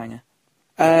cliffhanger.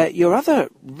 Your other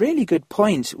really good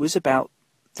point was about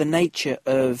the nature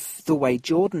of the way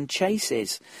Jordan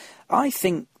chases. I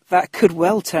think that could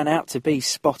well turn out to be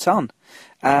spot on.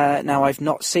 Now, I've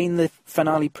not seen the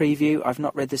finale preview. I've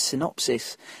not read the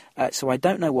synopsis, so I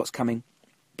don't know what's coming.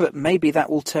 But maybe that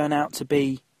will turn out to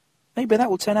be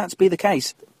the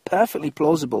case. Perfectly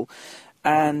plausible,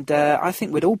 and I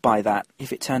think we'd all buy that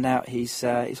if it turned out he's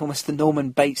almost the Norman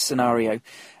Bates scenario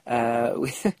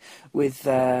with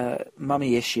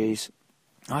mummy issues.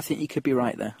 I think you could be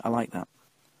right there. I like that.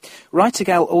 Writer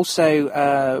Gal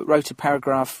also wrote a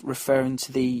paragraph referring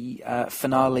to the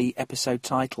finale episode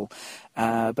title,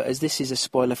 but as this is a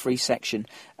spoiler-free section,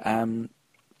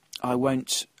 I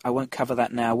won't cover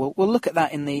that now. We'll look at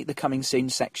that in the coming soon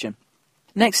section.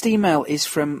 Next email is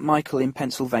from Michael in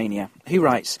Pennsylvania, who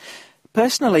writes,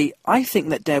 "Personally, I think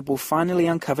that Deb will finally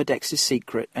uncover Dexter's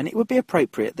secret, and it would be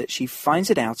appropriate that she finds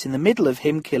it out in the middle of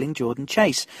him killing Jordan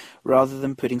Chase, rather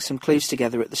than putting some clues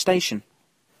together at the station.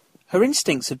 Her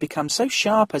instincts have become so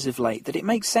sharp as of late that it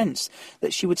makes sense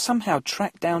that she would somehow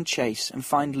track down Chase and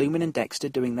find Lumen and Dexter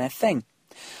doing their thing.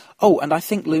 Oh, and I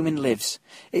think Lumen lives.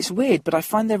 It's weird, but I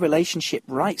find their relationship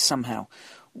right somehow.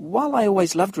 While I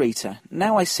always loved Rita,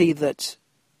 now I see that,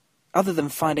 other than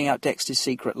finding out Dexter's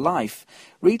secret life,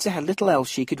 Rita had little else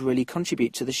she could really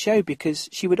contribute to the show, because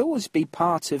she would always be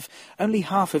part of only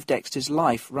half of Dexter's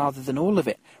life rather than all of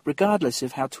it, regardless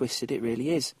of how twisted it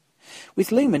really is.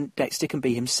 With Lumen, Dexter can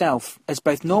be himself, as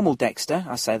both normal Dexter,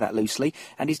 I say that loosely,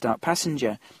 and his Dark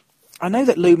Passenger. I know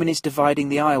that Lumen is dividing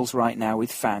the aisles right now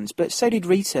with fans, but so did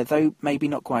Rita, though maybe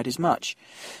not quite as much.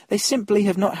 They simply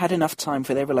have not had enough time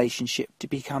for their relationship to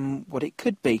become what it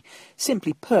could be.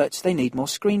 Simply put, they need more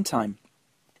screen time.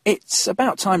 It's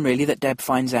about time, really, that Deb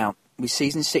finds out. With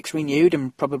Season 6 renewed,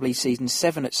 and probably Season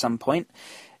 7 at some point,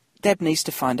 Deb needs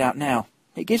to find out now.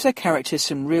 It gives her character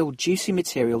some real juicy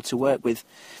material to work with.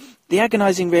 The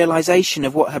agonising realisation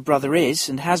of what her brother is,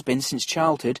 and has been since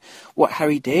childhood, what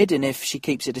Harry did, and if she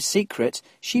keeps it a secret,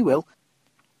 she will,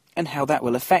 and how that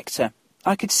will affect her.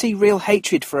 I could see real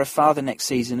hatred for her father next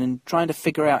season, and trying to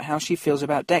figure out how she feels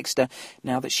about Dexter,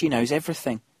 now that she knows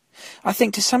everything. I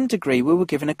think to some degree we were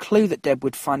given a clue that Deb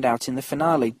would find out in the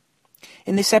finale.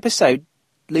 In this episode,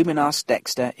 Lumen asked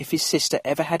Dexter if his sister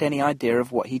ever had any idea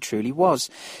of what he truly was.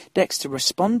 Dexter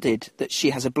responded that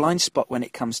she has a blind spot when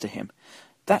it comes to him.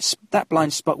 That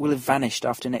blind spot will have vanished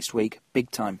after next week,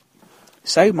 big time.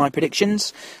 So, my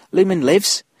predictions: Lumen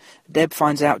lives, Deb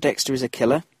finds out Dexter is a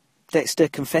killer, Dexter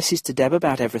confesses to Deb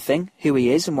about everything, who he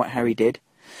is and what Harry did.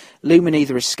 Lumen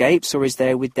either escapes or is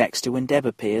there with Dexter when Deb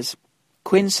appears.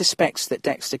 Quinn suspects that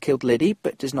Dexter killed Liddy,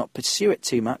 but does not pursue it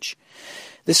too much.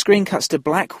 The screen cuts to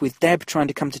black with Deb trying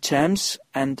to come to terms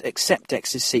and accept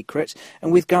Dexter's secret,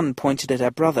 and with gun pointed at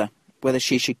her brother, whether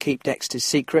she should keep Dexter's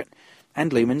secret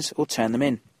and Lumen's or turn them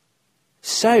in.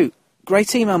 So,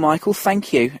 great email, Michael,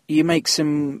 thank you. You make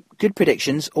some good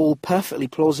predictions, all perfectly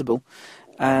plausible.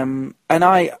 And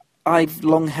I've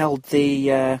long held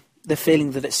the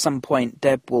feeling that at some point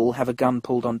Deb will have a gun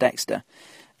pulled on Dexter.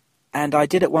 And I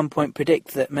did at one point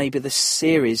predict that maybe the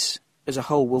series as a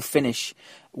whole will finish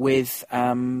with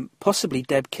possibly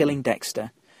Deb killing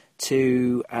Dexter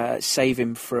to save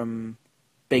him from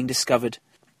being discovered.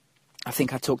 I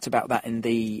think I talked about that in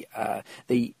the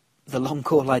long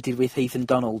call I did with Heath and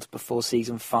Donald before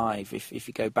Season 5. If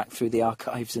you go back through the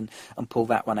archives and pull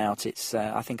that one out, it's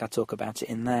I think I talk about it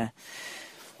in there.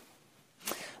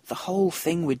 The whole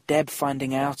thing with Deb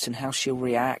finding out and how she'll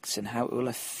react and how it will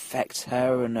affect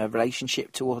her and her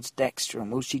relationship towards Dexter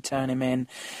and will she turn him in,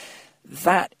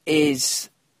 that is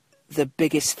the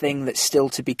biggest thing that's still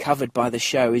to be covered by the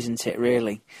show, isn't it,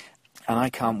 really? And I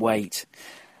can't wait.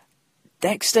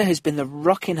 Dexter has been the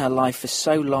rock in her life for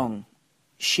so long.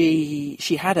 She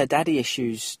had her daddy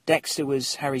issues. Dexter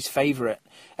was Harry's favourite,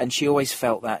 and she always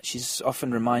felt that. She's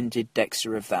often reminded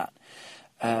Dexter of that.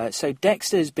 So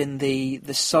Dexter has been the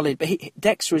solid... But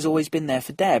Dexter has always been there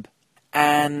for Deb.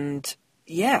 And,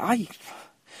 yeah,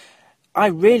 I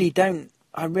really don't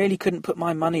I really couldn't put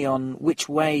my money on which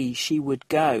way she would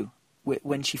go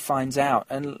when she finds out.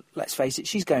 And let's face it,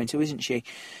 she's going to, isn't she?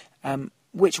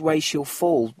 Which way she'll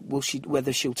fall,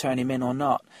 whether she'll turn him in or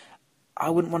not. I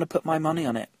wouldn't want to put my money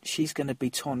on it. She's going to be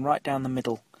torn right down the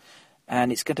middle.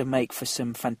 And it's going to make for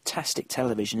some fantastic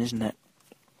television, isn't it?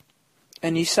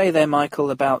 And you say there,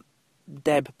 Michael, about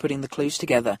Deb putting the clues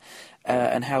together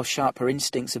and how sharp her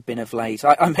instincts have been of late.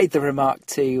 I made the remark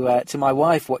to my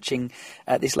wife watching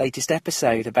this latest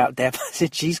episode about Deb. I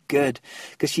said she's good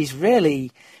because she's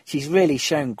really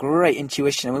shown great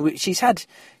intuition. I mean, she's had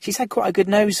quite a good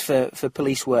nose for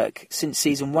police work since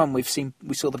season 1. We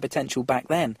saw the potential back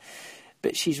then,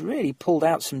 but she's really pulled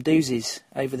out some doozies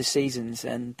over the seasons,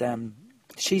 and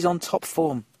she's on top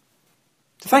form.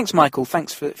 Thanks, Michael.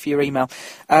 Thanks for your email.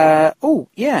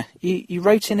 You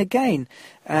wrote in again.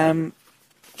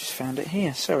 Just found it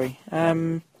here, sorry.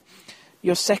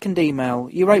 Your second email,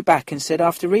 you wrote back and said,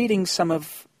 after reading some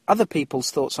of other people's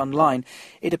thoughts online,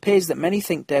 it appears that many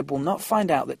think Deb will not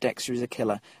find out that Dexter is a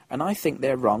killer, and I think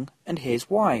they're wrong, and here's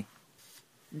why.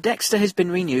 Dexter has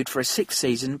been renewed for a 6th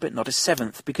season, but not a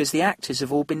 7th, because the actors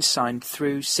have all been signed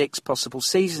through 6 possible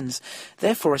seasons.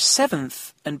 Therefore, a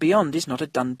 7th and beyond is not a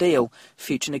done deal.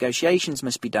 Future negotiations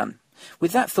must be done.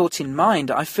 With that thought in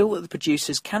mind, I feel that the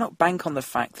producers cannot bank on the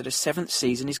fact that a 7th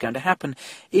season is going to happen,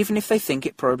 even if they think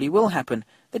it probably will happen.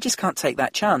 They just can't take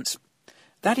that chance.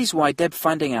 That is why Deb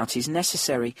finding out is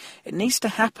necessary. It needs to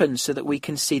happen so that we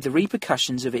can see the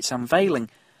repercussions of its unveiling.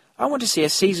 I want to see a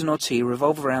season or 2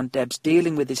 revolve around Deb's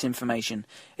dealing with this information.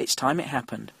 It's time it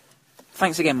happened.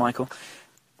 Thanks again, Michael.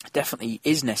 Definitely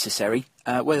is necessary.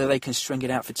 Whether they can string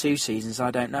it out for 2 seasons, I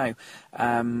don't know.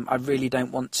 I really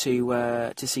don't want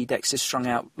to see Dexter strung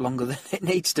out longer than it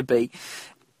needs to be.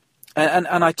 And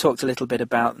I talked a little bit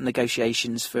about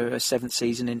negotiations for a 7th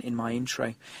season in my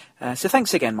intro. So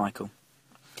thanks again, Michael.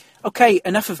 Okay,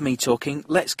 enough of me talking.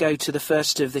 Let's go to the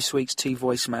first of this week's 2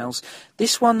 voicemails.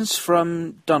 This one's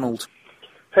from Donald.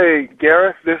 Hey,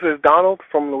 Gareth, this is Donald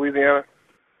from Louisiana,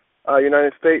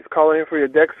 United States, calling in for your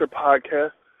Dexter podcast.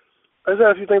 I just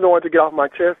had a few things I wanted to get off my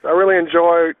chest. I really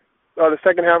enjoyed the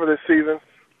second half of this season,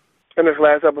 and this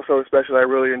last episode especially, I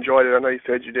really enjoyed it. I know you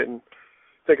said you didn't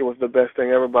think it was the best thing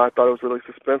ever, but I thought it was really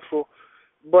suspenseful.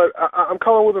 But I'm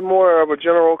calling with more of a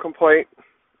general complaint.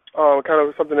 Kind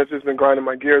of something that's just been grinding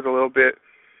my gears a little bit.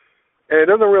 And it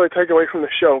doesn't really take away from the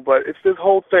show, but it's this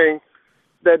whole thing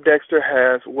that Dexter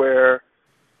has where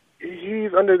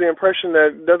he's under the impression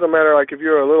that it doesn't matter, like, if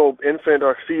you're a little infant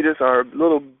or fetus or a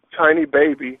little tiny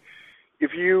baby,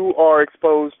 if you are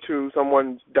exposed to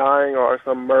someone dying or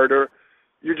some murder,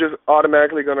 you're just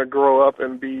automatically going to grow up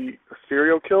and be a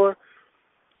serial killer.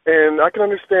 And I can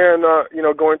understand,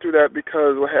 going through that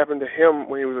because what happened to him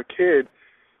when he was a kid.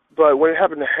 But when it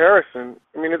happened to Harrison,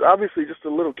 I mean, it's obviously just a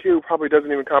little kid who probably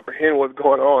doesn't even comprehend what's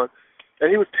going on.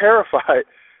 And he was terrified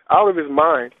out of his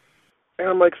mind. And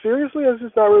I'm like, seriously? It's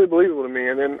just not really believable to me.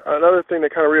 And then another thing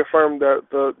that kind of reaffirmed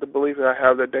the belief that I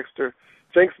have that Dexter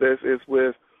thinks this is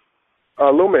with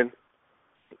Lumen.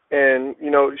 And,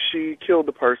 she killed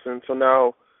the person. So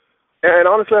now, and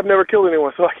honestly, I've never killed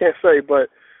anyone, so I can't say. But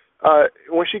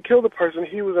when she killed the person,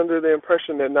 he was under the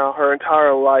impression that now her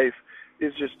entire life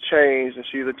is just changed, and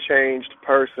she's a changed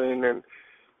person, and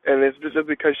it's just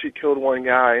because she killed one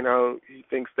guy, he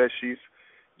thinks that she's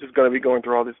just going to be going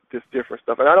through all this different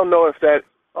stuff. And I don't know if that's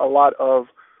a lot of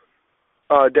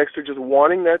Dexter just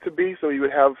wanting that to be, so he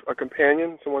would have a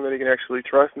companion, someone that he can actually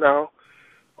trust now,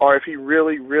 or if he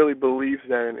really, really believes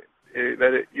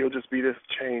that you'll just be this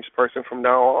changed person from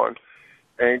now on.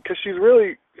 And because she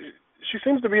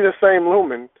seems to be the same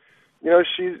Lumen.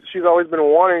 She's always been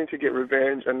wanting to get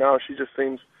revenge, and now she just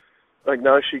seems like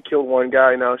now she killed one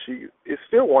guy, now she is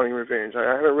still wanting revenge.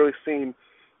 I haven't really seen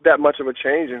that much of a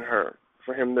change in her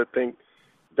for him to think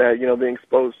that, being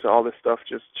exposed to all this stuff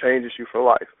just changes you for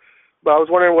life. But I was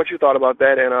wondering what you thought about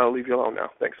that, and I'll leave you alone now.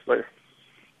 Thanks. Later.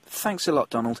 Thanks a lot,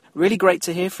 Donald. Really great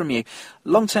to hear from you.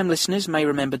 Long-term listeners may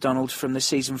remember Donald from the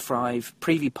Season 5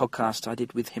 preview podcast I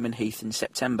did with him and Heath in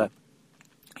September.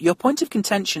 Your point of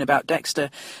contention about Dexter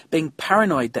being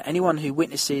paranoid that anyone who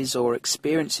witnesses or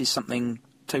experiences something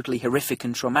totally horrific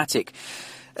and traumatic,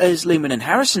 as Lumen and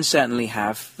Harrison certainly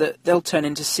have, that they'll turn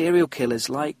into serial killers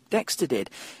like Dexter did.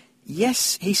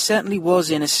 Yes, he certainly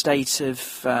was in a state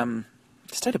of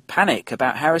panic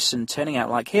about Harrison turning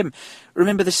out like him.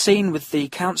 Remember the scene with the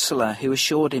counsellor who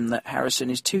assured him that Harrison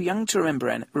is too young to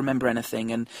remember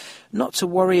anything and not to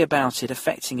worry about it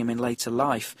affecting him in later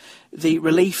life. The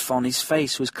relief on his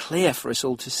face was clear for us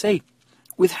all to see.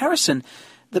 With Harrison,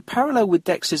 the parallel with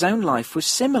Dexter's own life was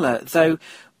similar, though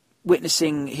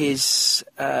witnessing his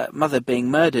mother being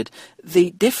murdered.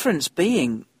 The difference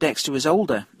being Dexter was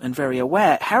older and very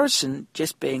aware. Harrison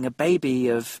just being a baby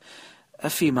of a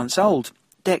few months old.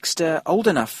 Dexter old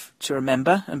enough to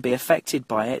remember and be affected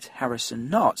by it, Harrison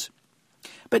not.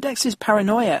 But Dexter's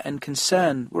paranoia and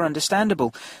concern were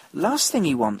understandable. Last thing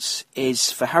he wants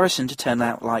is for Harrison to turn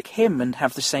out like him and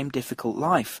have the same difficult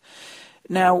life.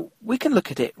 Now, we can look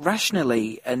at it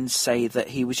rationally and say that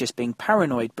he was just being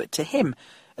paranoid, but to him,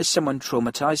 as someone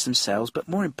traumatised themselves, but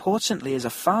more importantly as a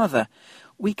father,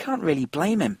 we can't really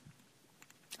blame him.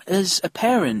 As a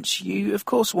parent, you of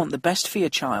course want the best for your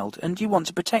child, and you want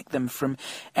to protect them from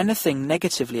anything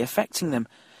negatively affecting them.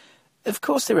 Of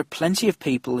course, there are plenty of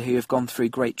people who have gone through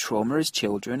great trauma as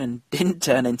children and didn't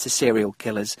turn into serial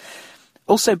killers.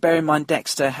 Also, bear in mind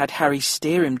Dexter had Harry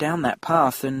steer him down that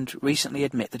path and recently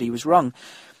admit that he was wrong.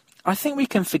 I think we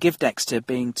can forgive Dexter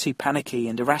being too panicky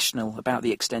and irrational about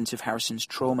the extent of Harrison's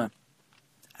trauma.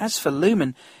 As for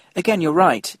Lumen, again, you're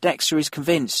right. Dexter is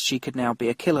convinced she could now be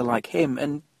a killer like him,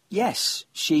 and yes,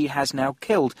 she has now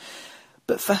killed.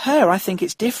 But for her, I think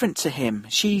it's different to him.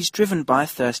 She's driven by a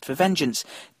thirst for vengeance,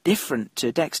 different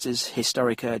to Dexter's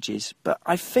historic urges, but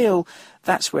I feel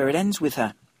that's where it ends with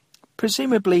her.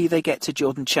 Presumably they get to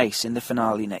Jordan Chase in the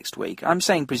finale next week. I'm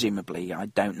saying presumably, I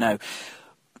don't know,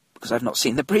 because I've not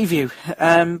seen the preview.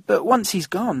 But once he's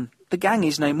gone, the gang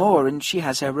is no more, and she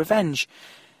has her revenge.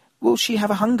 Will she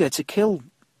have a hunger to kill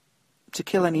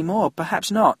any more?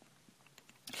 Perhaps not.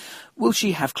 Will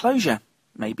she have closure?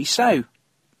 Maybe so.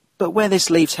 But where this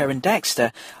leaves her and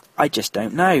Dexter, I just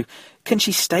don't know. Can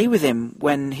she stay with him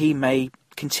when he may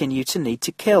continue to need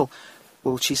to kill?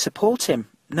 Will she support him,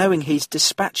 knowing he's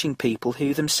dispatching people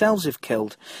who themselves have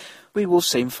killed? We will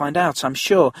soon find out, I'm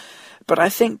sure. But I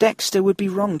think Dexter would be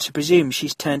wrong to presume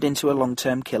she's turned into a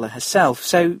long-term killer herself.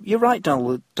 So you're right,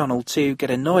 Donald, to get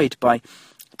annoyed by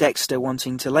Dexter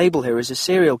wanting to label her as a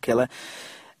serial killer,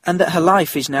 and that her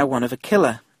life is now one of a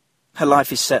killer. Her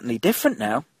life is certainly different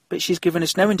now, but she's given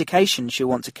us no indication she'll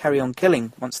want to carry on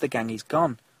killing once the gang is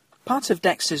gone. Part of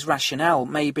Dexter's rationale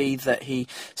may be that he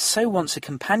so wants a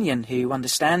companion who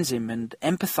understands him and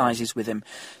empathises with him,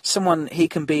 someone he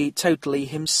can be totally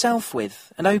himself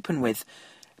with and open with.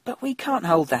 But we can't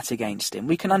hold that against him.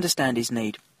 We can understand his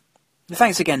need.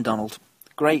 Thanks again, Donald.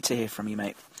 Great to hear from you,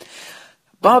 mate.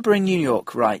 Barbara in New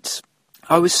York writes,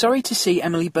 I was sorry to see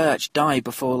Emily Birch die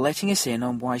before letting us in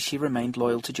on why she remained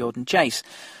loyal to Jordan Chase,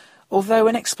 although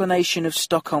an explanation of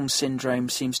Stockholm Syndrome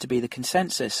seems to be the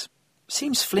consensus.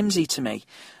 Seems flimsy to me.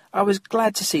 I was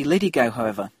glad to see Liddy go,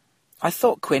 however. I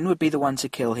thought Quinn would be the one to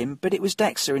kill him, but it was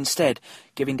Dexter instead,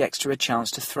 giving Dexter a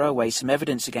chance to throw away some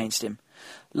evidence against him.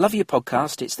 Love your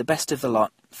podcast, it's the best of the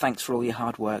lot. Thanks for all your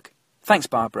hard work. Thanks,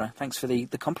 Barbara. Thanks for the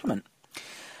compliment.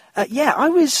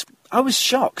 I was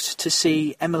shocked to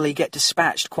see Emily get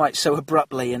dispatched quite so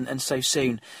abruptly and so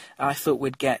soon. I thought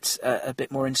we'd get a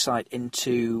bit more insight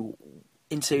into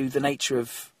the nature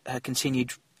of her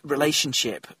continued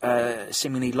relationship,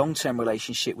 seemingly long-term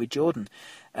relationship with Jordan.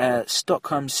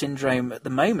 Stockholm Syndrome at the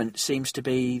moment seems to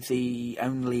be the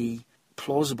only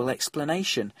plausible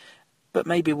explanation, but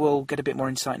maybe we'll get a bit more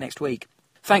insight next week.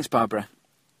 Thanks, Barbara.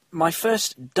 My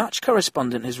first Dutch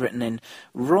correspondent has written in.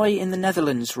 Roy in the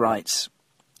Netherlands writes,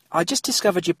 I just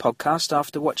discovered your podcast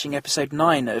after watching episode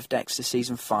 9 of Dexter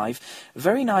Season 5.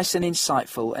 Very nice and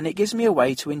insightful, and it gives me a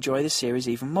way to enjoy the series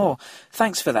even more.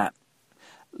 Thanks for that.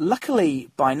 Luckily,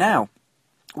 by now,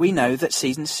 we know that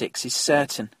Season 6 is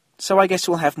certain, so I guess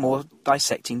we'll have more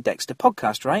Dissecting Dexter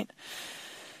podcast, right?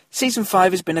 Season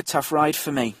 5 has been a tough ride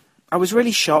for me. I was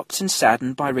really shocked and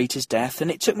saddened by Rita's death,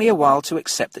 and it took me a while to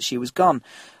accept that she was gone.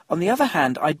 On the other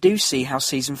hand, I do see how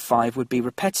Season 5 would be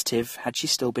repetitive had she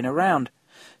still been around.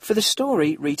 For the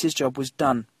story, Rita's job was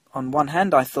done. On one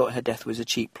hand, I thought her death was a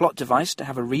cheap plot device to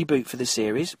have a reboot for the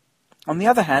series. On the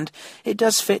other hand, it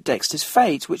does fit Dexter's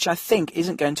fate, which I think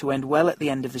isn't going to end well at the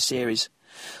end of the series.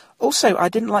 Also, I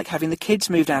didn't like having the kids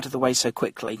moved out of the way so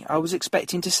quickly. I was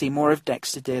expecting to see more of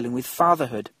Dexter dealing with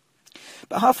fatherhood.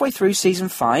 But halfway through Season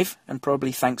 5, and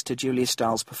probably thanks to Julia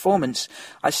Stiles' performance,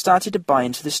 I started to buy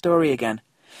into the story again.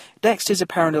 Dexter's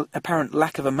apparent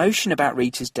lack of emotion about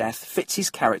Rita's death fits his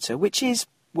character, which is,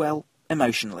 well,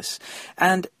 emotionless.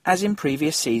 And, as in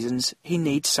previous seasons, he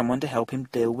needs someone to help him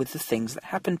deal with the things that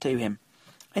happened to him.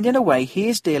 And in a way, he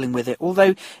is dealing with it,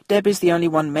 although Deb is the only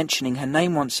one mentioning her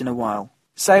name once in a while.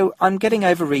 So, I'm getting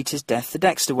over Rita's death the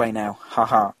Dexter way now,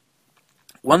 haha.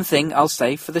 One thing I'll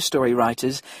say for the story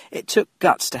writers, it took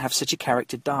guts to have such a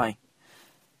character die.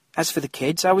 As for the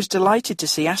kids, I was delighted to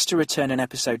see Asta return in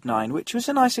episode 9, which was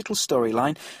a nice little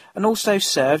storyline, and also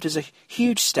served as a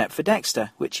huge step for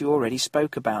Dexter, which you already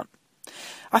spoke about.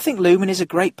 I think Lumen is a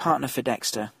great partner for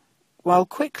Dexter. While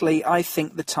quickly, I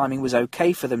think the timing was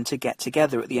okay for them to get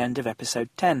together at the end of episode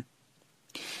 10.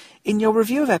 In your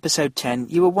review of episode 10,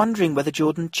 you were wondering whether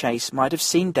Jordan Chase might have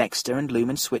seen Dexter and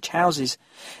Lumen switch houses.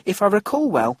 If I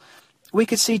recall well, we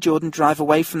could see Jordan drive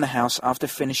away from the house after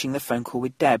finishing the phone call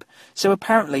with Deb, so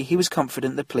apparently he was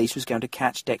confident the police was going to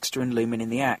catch Dexter and Lumen in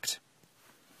the act.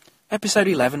 Episode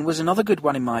 11 was another good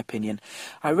one in my opinion.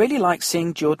 I really like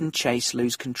seeing Jordan Chase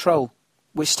lose control.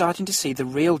 We're starting to see the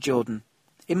real Jordan.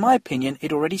 In my opinion,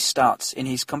 it already starts in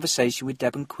his conversation with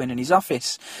Deb and Quinn in his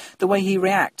office. The way he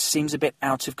reacts seems a bit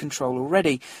out of control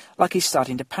already, like he's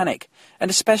starting to panic, and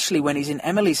especially when he's in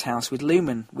Emily's house with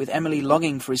Lumen, with Emily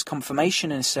longing for his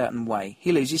confirmation in a certain way,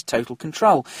 he loses total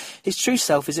control. His true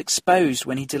self is exposed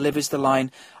when he delivers the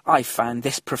line, "I found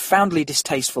this profoundly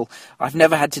distasteful. I've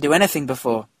never had to do anything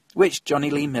before," which Jonny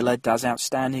Lee Miller does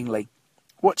outstandingly.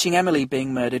 Watching Emily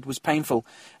being murdered was painful,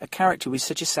 a character with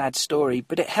such a sad story,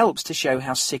 but it helps to show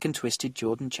how sick and twisted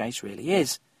Jordan Chase really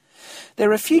is.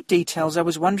 There are a few details I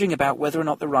was wondering about whether or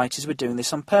not the writers were doing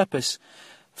this on purpose.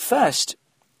 First,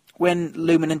 when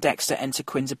Lumen and Dexter enter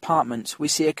Quinn's apartment, we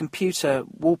see a computer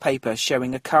wallpaper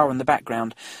showing a car in the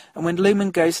background, and when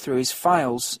Lumen goes through his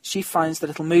files, she finds the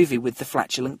little movie with the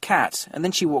flatulent cat, and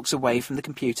then she walks away from the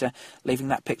computer, leaving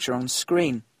that picture on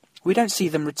screen. We don't see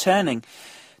them returning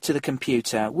to the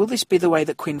computer. Will this be the way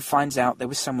that Quinn finds out there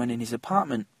was someone in his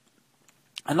apartment?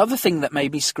 Another thing that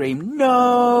made me scream,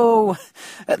 "No!"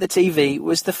 at the TV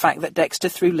was the fact that Dexter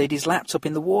threw Liddy's laptop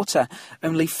in the water,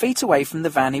 only feet away from the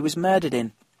van he was murdered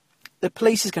in. The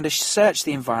police is going to search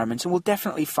the environment and will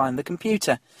definitely find the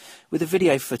computer, with the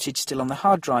video footage still on the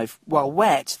hard drive. While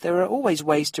wet, there are always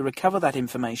ways to recover that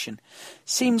information.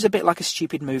 Seems a bit like a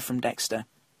stupid move from Dexter.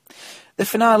 The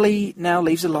finale now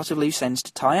leaves a lot of loose ends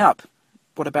to tie up.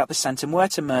 What about the Santa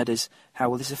Muerta murders? How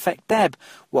will this affect Deb?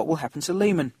 What will happen to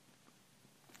Lumen?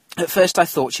 At first I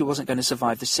thought she wasn't going to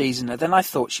survive the season, and then I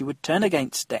thought she would turn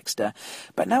against Dexter,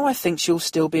 but now I think she'll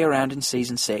still be around in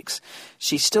Season 6.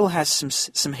 She still has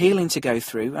some healing to go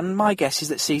through, and my guess is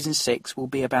that Season 6 will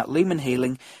be about Lumen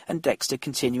healing and Dexter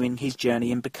continuing his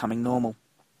journey in becoming normal.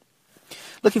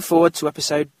 Looking forward to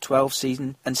episode 12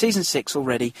 Season 6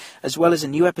 already, as well as a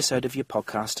new episode of your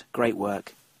podcast. Great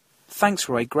work. Thanks,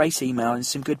 Roy. Great email and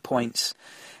some good points.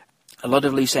 A lot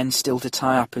of loose ends still to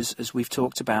tie up, as we've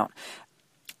talked about.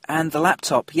 And the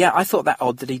laptop, yeah, I thought that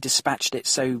odd that he dispatched it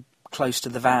so close to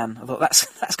the van. I thought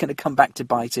that's going to come back to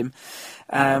bite him.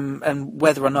 And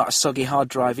whether or not a soggy hard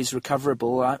drive is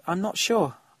recoverable, I'm not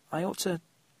sure. I ought to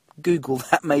Google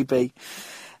that maybe.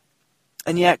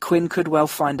 And yeah, Quinn could well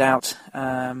find out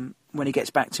when he gets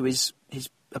back to his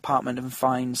apartment and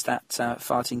finds that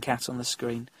farting cat on the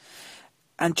screen.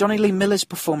 And Jonny Lee Miller's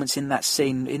performance in that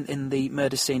scene, in the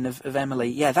murder scene of Emily,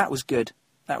 yeah, that was good.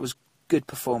 That was good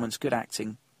performance, good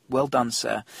acting. Well done,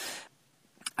 sir.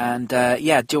 And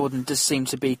yeah, Jordan does seem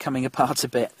to be coming apart a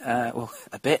bit,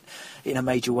 in a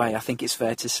major way, I think it's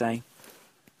fair to say.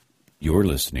 You're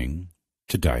listening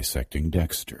to Dissecting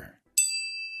Dexter.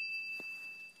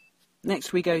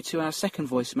 Next we go to our second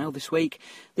voicemail this week.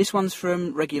 This one's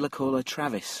from regular caller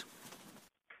Travis.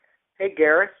 Hey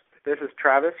Gareth, this is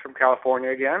Travis from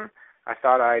California again. I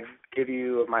thought I'd give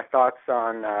you my thoughts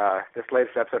on this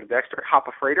latest episode of Dexter, Hop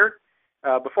a Freighter.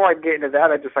 Before I get into that,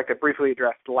 I'd just like to briefly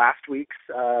address last week's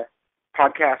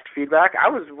podcast feedback. I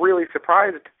was really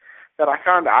surprised that I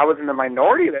found I was in the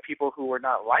minority of the people who were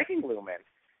not liking Lumen.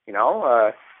 You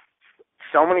know,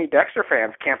 so many Dexter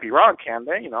fans can't be wrong, can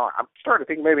they? You know, I'm starting to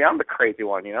think maybe I'm the crazy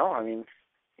one, you know? I mean,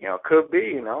 you know, could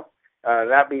be, you know.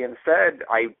 That being said,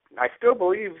 I still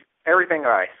believe everything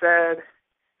that I said.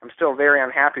 I'm still very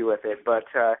unhappy with it, but,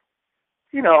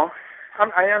 you know,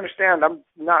 I understand I'm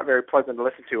not very pleasant to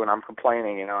listen to when I'm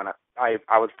complaining, you know, and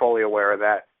I was fully aware of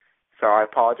that. So I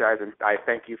apologize, and I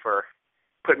thank you for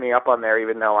putting me up on there,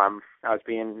 even though I was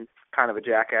being kind of a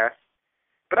jackass.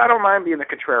 But I don't mind being the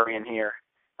contrarian here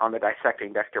on the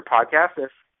Dissecting Dexter podcast. If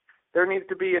there needs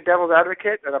to be a devil's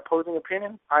advocate, an opposing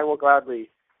opinion, I will gladly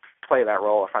play that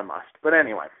role if I must. But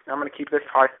anyway, I'm going to keep this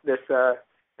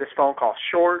phone call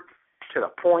short, to the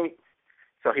point.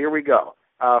 So here we go.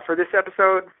 For this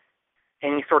episode,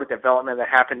 any sort of development that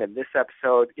happened in this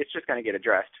episode, it's just going to get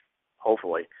addressed,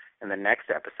 hopefully, in the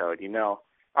next episode, you know.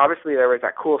 Obviously, there was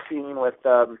that cool scene with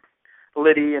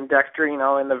Liddy and Dexter, you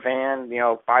know, in the van, you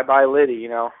know, bye-bye Liddy, you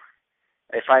know.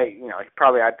 If I, you know,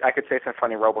 probably I could say some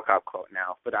funny RoboCop quote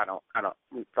now, but I'm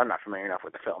not familiar enough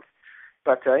with the film.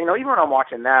 But, you know, even when I'm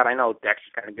watching that, I know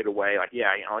Dexter's going to get away. Like,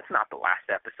 yeah, you know, it's not the last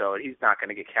episode. He's not going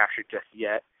to get captured just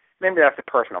yet. Maybe that's a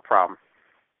personal problem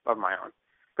of my own.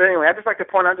 But anyway, I'd just like to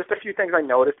point out just a few things I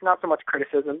noticed, not so much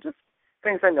criticism, just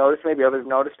things I noticed. Maybe others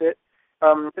noticed it.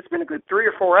 It's been a good 3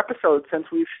 or 4 episodes since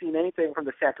we've seen anything from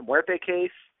the Santa Muerte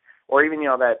case, or even,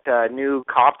 that new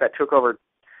cop that took over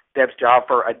Deb's job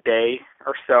for a day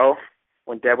or so,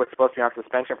 when Deb was supposed to be on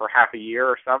suspension for half a year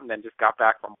or something, then just got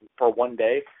back for 1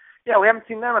 day. Yeah, we haven't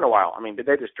seen them in a while. I mean, did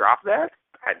they just drop that?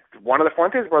 One of the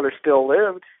Fuentes brothers still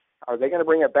lived. Are they going to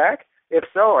bring it back? If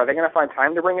so, are they going to find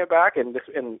time to bring it back in this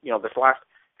last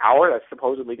hour that's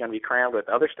supposedly going to be crammed with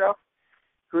other stuff?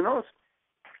 Who knows?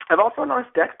 I've also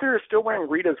noticed Dexter is still wearing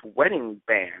Rita's wedding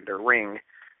band or ring.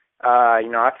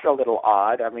 That's a little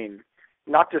odd. I mean,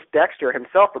 not just Dexter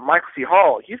himself, but Michael C.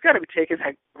 Hall. He's got to be taking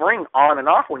that ring on and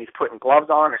off when he's putting gloves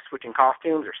on or switching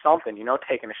costumes or something,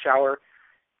 taking a shower,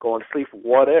 going to sleep,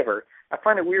 whatever. I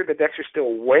find it weird that Dexter's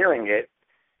still wearing it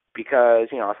because,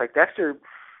 it's like, Dexter,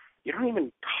 you don't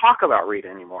even talk about Rita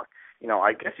anymore.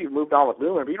 I guess you've moved on with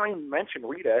Lumen, but you don't even mention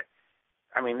Rita.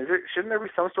 I mean, shouldn't there be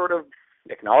some sort of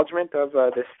acknowledgement of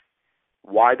this,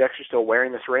 why Dexter's still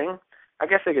wearing this ring? I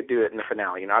guess they could do it in the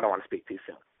finale. I don't want to speak too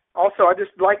soon. Also,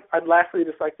 I'd lastly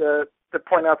just like to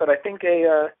point out that I think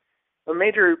a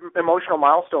major emotional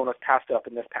milestone was passed up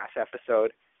in this past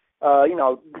episode.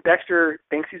 Dexter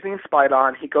thinks he's being spied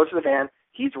on. He goes to the van.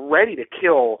 He's ready to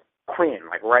kill Quinn,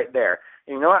 like right there.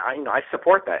 And you know what? I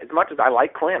support that. As much as I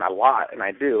like Quinn a lot, and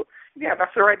I do, yeah,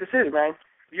 that's the right decision, man.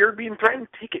 If you're being threatened,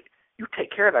 take it. You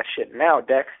take care of that shit now,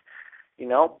 Dex.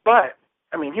 But,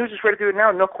 I mean, he was just ready to do it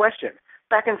now, no question.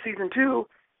 Back in Season 2,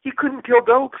 he couldn't kill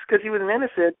Dokes because he was an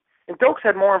innocent, and Dokes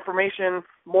had more information,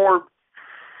 more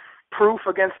proof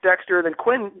against Dexter than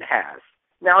Quinn has.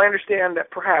 Now, I understand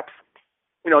that perhaps,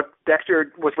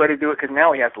 Dexter was ready to do it because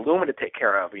now he has Lumen to take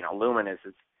care of. Lumen is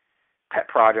his pet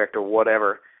project or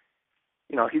whatever.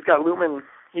 He's got Lumen.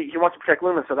 He wants to protect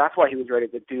Lumen, so that's why he was ready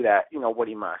to do that, what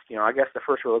he must. I guess the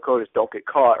first rule of code is don't get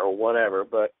caught or whatever,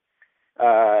 but,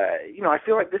 I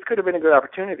feel like this could have been a good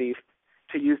opportunity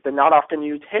to use the not often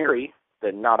used Harry,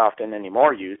 the not often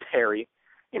anymore used Harry,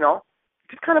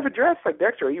 just kind of address, like,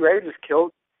 Dexter, are you ready to just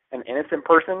kill an innocent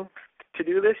person to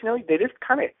do this? They just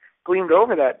kind of gleamed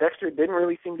over that. Dexter didn't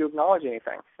really seem to acknowledge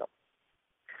anything, so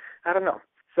I don't know.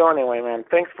 So anyway, man,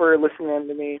 thanks for listening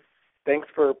to me. Thanks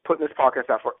for putting this podcast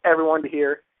out for everyone to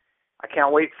hear. I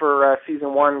can't wait for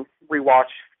Season 1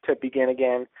 rewatch to begin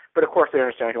again. But, of course, I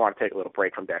understand if you want to take a little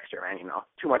break from Dexter, man.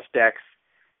 Too much Dex,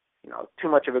 too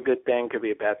much of a good thing could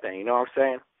be a bad thing. You know what I'm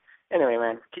saying? Anyway,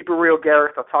 man, keep it real,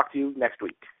 Gareth. I'll talk to you next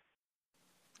week.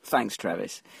 Thanks,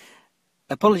 Travis.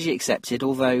 Apology accepted,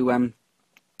 although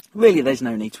really there's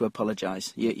no need to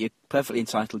apologise. You're perfectly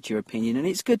entitled to your opinion, and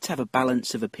it's good to have a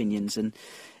balance of opinions. And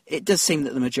it does seem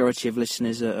that the majority of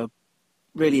listeners are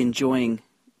really enjoying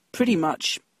pretty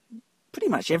much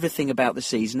everything about the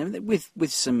season,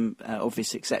 with some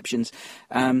obvious exceptions.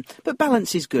 But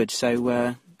balance is good,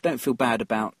 so don't feel bad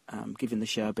about giving the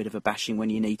show a bit of a bashing when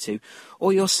you need to,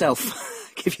 or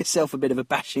yourself. Give yourself a bit of a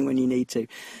bashing when you need to.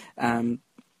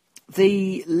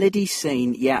 The Liddy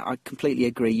scene, yeah, I completely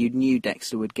agree. You knew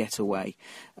Dexter would get away.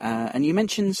 And you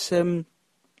mentioned some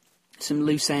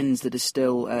loose ends that are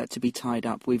still to be tied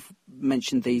up. We've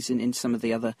mentioned these in some of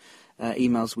the other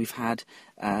emails we've had,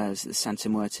 the Santa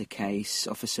Muerte case,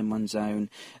 Officer Monzone.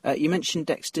 You mentioned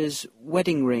Dexter's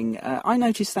wedding ring. I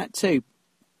noticed that too.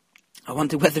 I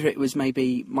wonder whether it was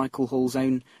maybe Michael Hall's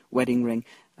own wedding ring.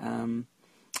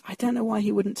 I don't know why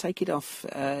he wouldn't take it off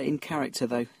in character,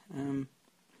 though.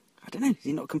 I don't know.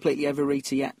 He's not completely over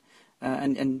Rita yet,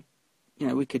 and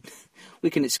we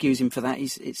can excuse him for that.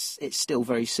 It's still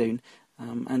very soon,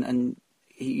 and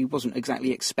he wasn't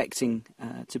exactly expecting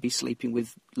to be sleeping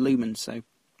with Lumen,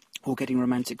 or getting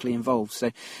romantically involved. So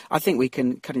I think we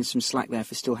can cut in some slack there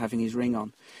for still having his ring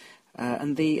on.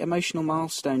 And the emotional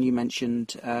milestone you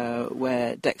mentioned,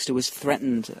 where Dexter was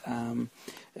threatened,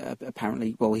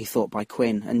 apparently, he thought by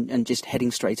Quinn, and just heading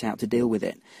straight out to deal with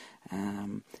it.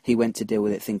 He went to deal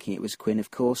with it thinking it was Quinn,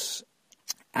 of course,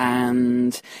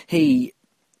 and he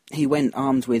went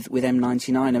armed with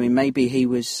M99. I mean, maybe he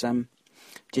was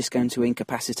just going to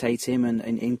incapacitate him and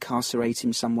incarcerate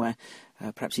him somewhere.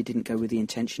 Perhaps he didn't go with the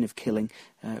intention of killing,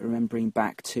 remembering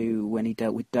back to when he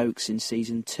dealt with Dokes in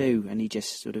Season 2, and he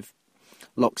just sort of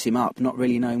locked him up, not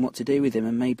really knowing what to do with him,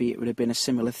 and maybe it would have been a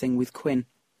similar thing with Quinn.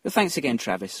 But thanks again,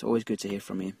 Travis. Always good to hear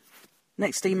from you.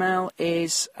 Next email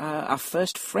is our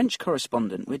first French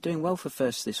correspondent. We're doing well for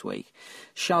first this week.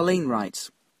 Charlene writes,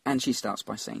 and she starts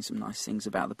by saying some nice things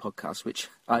about the podcast, which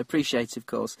I appreciate, of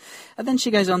course. And then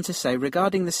she goes on to say,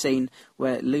 regarding the scene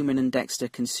where Lumen and Dexter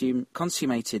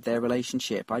consummated their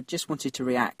relationship, I just wanted to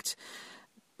react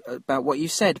about what you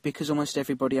said, because almost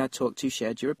everybody I talked to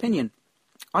shared your opinion.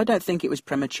 I don't think it was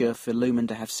premature for Lumen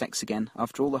to have sex again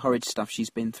after all the horrid stuff she's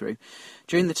been through.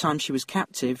 During the time she was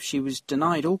captive, she was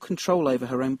denied all control over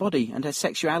her own body, and her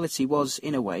sexuality was,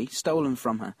 in a way, stolen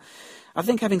from her. I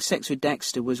think having sex with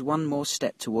Dexter was one more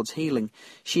step towards healing.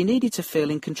 She needed to feel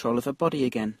in control of her body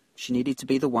again. She needed to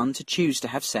be the one to choose to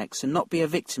have sex and not be a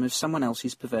victim of someone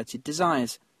else's perverted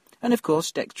desires. And of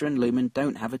course, Dexter and Lumen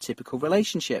don't have a typical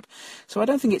relationship, so I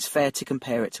don't think it's fair to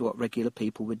compare it to what regular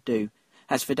people would do.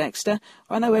 As for Dexter,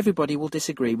 I know everybody will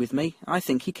disagree with me. I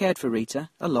think he cared for Rita,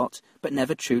 a lot, but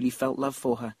never truly felt love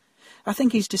for her. I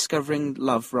think he's discovering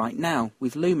love right now,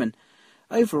 with Lumen.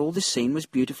 Overall, this scene was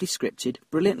beautifully scripted,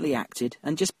 brilliantly acted,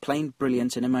 and just plain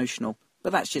brilliant and emotional.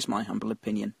 But that's just my humble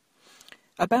opinion.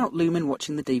 About Lumen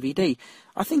watching the DVD,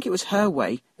 I think it was her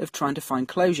way of trying to find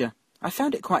closure. I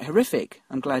found it quite horrific.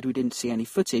 I'm glad we didn't see any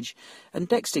footage. And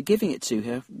Dexter giving it to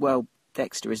her, well,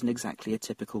 Dexter isn't exactly a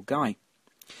typical guy.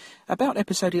 About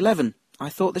episode 11, I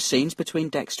thought the scenes between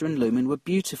Dexter and Lumen were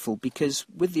beautiful because,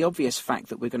 with the obvious fact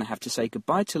that we're going to have to say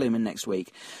goodbye to Lumen next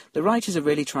week, the writers are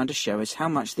really trying to show us how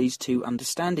much these two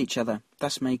understand each other,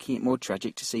 thus making it more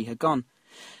tragic to see her gone.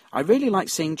 I really like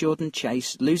seeing Jordan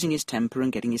Chase losing his temper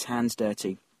and getting his hands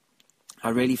dirty. I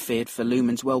really feared for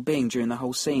Lumen's well-being during the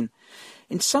whole scene.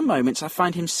 In some moments I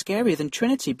find him scarier than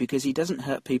Trinity because he doesn't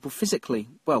hurt people physically,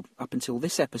 well, up until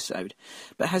this episode,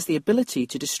 but has the ability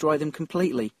to destroy them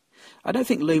completely. I don't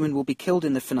think Lumen will be killed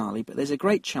in the finale, but there's a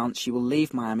great chance she will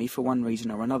leave Miami for one reason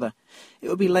or another. It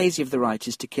would be lazy of the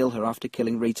writers to kill her after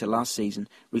killing Rita last season.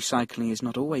 Recycling is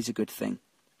not always a good thing.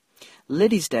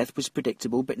 Liddy's death was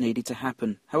predictable but needed to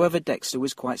happen. However, Dexter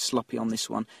was quite sloppy on this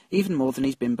one, even more than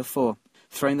he's been before.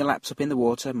 Throwing the laptop in the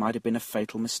water might have been a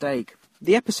fatal mistake.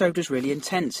 The episode was really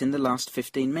intense in the last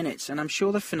 15 minutes, and I'm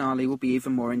sure the finale will be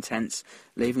even more intense,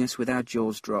 leaving us with our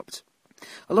jaws dropped.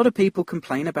 A lot of people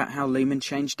complain about how Lumen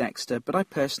changed Dexter, but I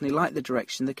personally like the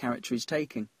direction the character is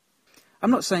taking.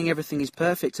 I'm not saying everything is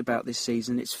perfect about this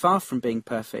season, it's far from being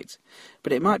perfect,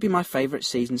 but it might be my favourite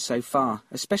season so far,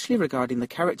 especially regarding the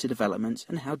character development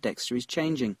and how Dexter is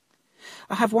changing.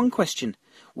 I have one question.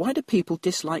 Why do people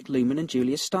dislike Lumen and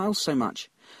Julia Stiles so much?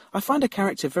 I find her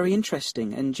character very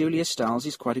interesting, and Julia Stiles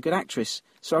is quite a good actress,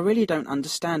 so I really don't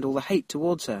understand all the hate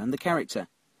towards her and the character.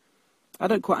 I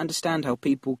don't quite understand how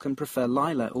people can prefer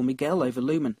Lila or Miguel over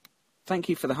Lumen. Thank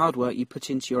you for the hard work you put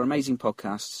into your amazing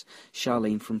podcasts,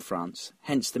 Charlene from France,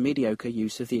 hence the mediocre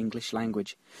use of the English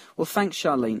language. Well, thanks,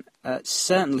 Charlene.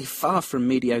 Certainly far from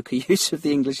mediocre use of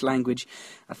the English language.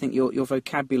 I think your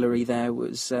vocabulary there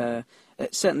was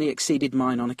certainly exceeded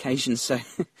mine on occasion, so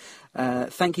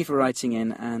thank you for writing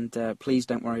in, and please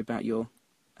don't worry about your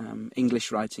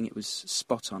English writing, it was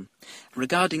spot on.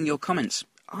 Regarding your comments,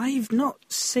 I've not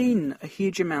seen a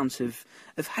huge amount of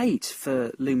hate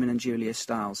for Lumen and Julia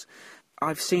Stiles.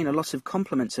 I've seen a lot of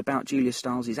compliments about Julia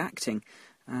Stiles' acting,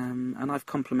 and I've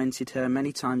complimented her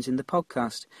many times in the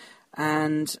podcast.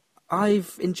 And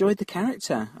I've enjoyed the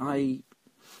character.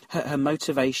 Her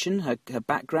motivation, her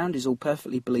background is all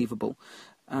perfectly believable,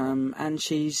 and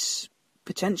she's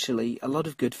potentially a lot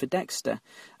of good for Dexter.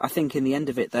 I think in the end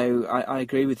of it, though, I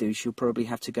agree with you, she'll probably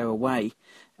have to go away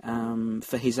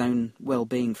for his own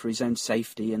well-being, for his own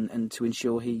safety, and to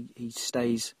ensure he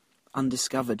stays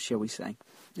undiscovered, shall we say.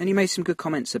 And you made some good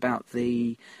comments about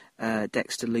the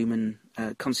Dexter-Lumen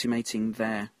consummating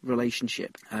their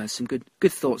relationship. Some good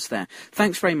thoughts there.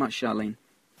 Thanks very much, Charlene.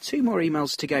 2 more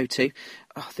emails to go to.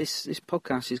 Oh, this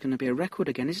podcast is going to be a record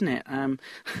again, isn't it?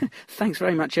 Thanks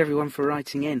very much, everyone, for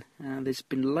writing in. There's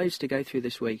been loads to go through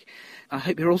this week. I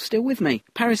hope you're all still with me.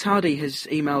 Paris Hardy has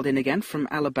emailed in again from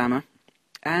Alabama.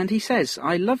 And he says,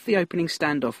 I love the opening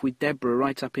standoff with Deborah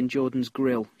right up in Jordan's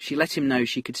grill. She let him know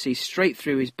she could see straight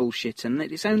through his bullshit and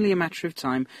that it's only a matter of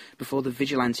time before the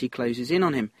vigilante closes in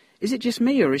on him. Is it just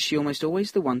me, or is she almost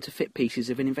always the one to fit pieces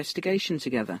of an investigation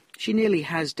together? She nearly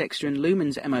has Dexter and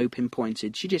Lumen's MO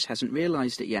pinpointed, she just hasn't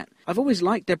realised it yet. I've always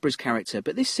liked Deborah's character,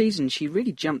 but this season she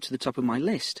really jumped to the top of my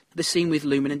list. The scene with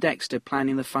Lumen and Dexter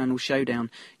planning the final showdown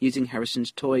using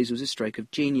Harrison's toys was a stroke of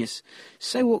genius.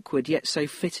 So awkward, yet so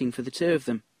fitting for the two of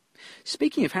them.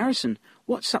 Speaking of Harrison,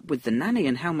 what's up with the nanny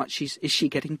and how much is she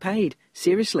getting paid?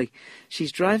 Seriously,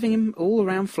 she's driving him all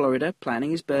around Florida,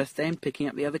 planning his birthday and picking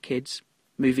up the other kids.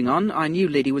 Moving on, I knew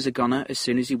Liddy was a goner as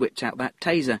soon as he whipped out that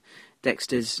taser.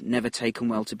 Dexter's never taken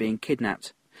well to being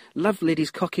kidnapped. Loved Liddy's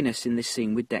cockiness in this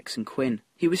scene with Dex and Quinn.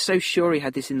 He was so sure he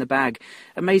had this in the bag.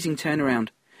 Amazing turnaround.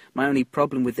 My only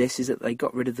problem with this is that they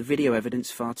got rid of the video evidence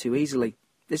far too easily.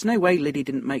 There's no way Liddy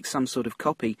didn't make some sort of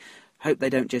copy. Hope they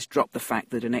don't just drop the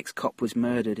fact that an ex-cop was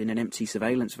murdered in an empty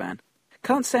surveillance van.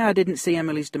 Can't say I didn't see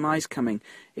Emily's demise coming.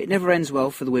 It never ends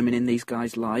well for the women in these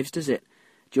guys' lives, does it?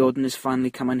 Jordan has finally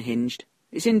come unhinged.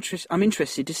 I'm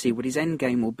interested to see what his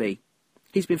endgame will be.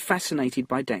 He's been fascinated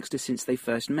by Dexter since they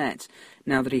first met.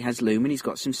 Now that he has Lumen, he's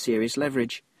got some serious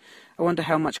leverage. I wonder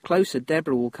how much closer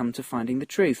Deborah will come to finding the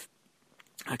truth.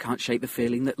 I can't shake the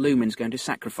feeling that Lumen's going to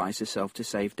sacrifice herself to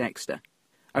save Dexter.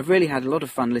 I've really had a lot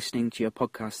of fun listening to your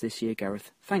podcast this year,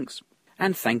 Gareth. Thanks.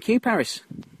 And thank you, Paris.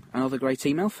 Another great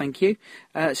email, thank you.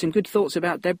 Some good thoughts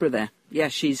about Deborah there. Yeah,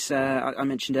 she's, I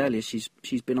mentioned earlier, she's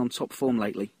been on top form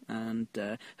lately, and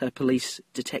her police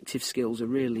detective skills are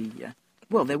really,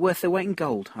 well, they're worth their weight in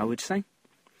gold, I would say.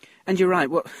 And you're right,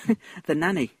 the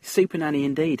nanny, super nanny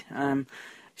indeed.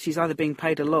 She's either being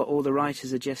paid a lot or the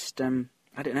writers are just,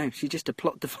 I don't know, she's just a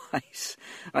plot device.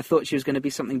 I thought she was going to be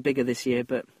something bigger this year,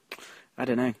 but I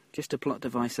don't know, just a plot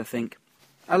device, I think.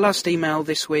 Our last email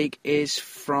this week is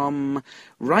from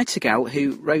Writergal,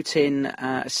 who wrote in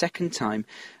a second time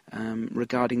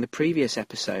regarding the previous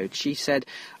episode. She said,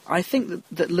 I think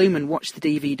that Lumen watched the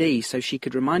DVD so she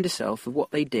could remind herself of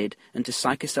what they did and to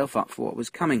psych herself up for what was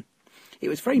coming. It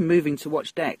was very moving to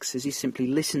watch Dex as he simply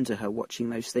listened to her watching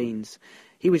those scenes.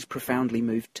 He was profoundly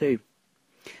moved too.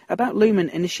 About Lumen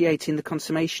initiating the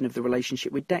consummation of the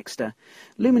relationship with Dexter,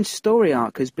 Lumen's story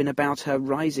arc has been about her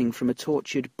rising from a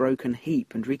tortured, broken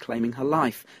heap and reclaiming her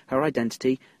life, her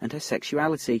identity and her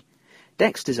sexuality.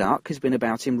 Dexter's arc has been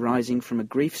about him rising from a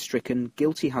grief-stricken,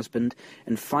 guilty husband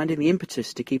and finding the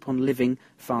impetus to keep on living,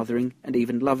 fathering and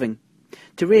even loving,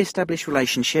 to re-establish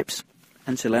relationships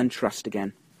and to learn trust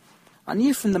again. I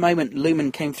knew from the moment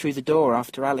Lumen came through the door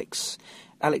after Alex's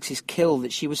kill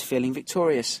that she was feeling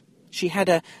victorious. She had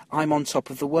a I'm on top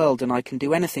of the world and I can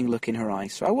do anything look in her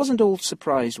eyes, so I wasn't all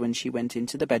surprised when she went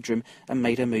into the bedroom and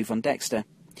made her move on Dexter.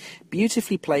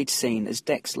 Beautifully played scene as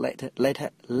Dex let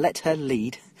her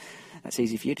lead, that's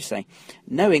easy for you to say,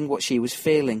 knowing what she was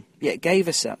feeling, yet gave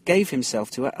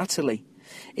himself to her utterly.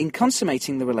 In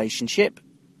consummating the relationship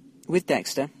with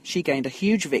Dexter, she gained a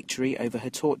huge victory over her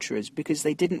torturers because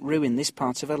they didn't ruin this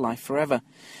part of her life forever.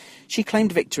 She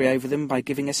claimed victory over them by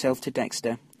giving herself to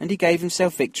Dexter, and he gave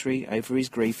himself victory over his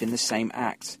grief in the same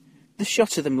act. The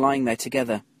shot of them lying there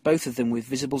together, both of them with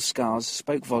visible scars,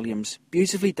 spoke volumes,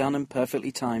 beautifully done and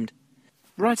perfectly timed.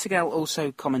 Writergal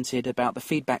also commented about the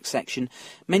feedback section,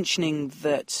 mentioning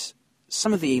that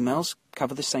some of the emails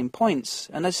cover the same points,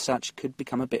 and as such could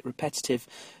become a bit repetitive,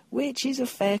 which is a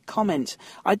fair comment.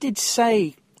 I did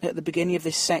say at the beginning of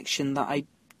this section that I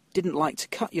didn't like to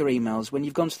cut your emails when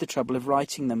you've gone to the trouble of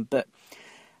writing them, but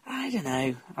I don't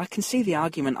know, I can see the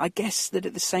argument. I guess that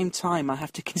at the same time I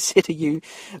have to consider you,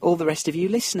 all the rest of you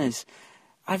listeners.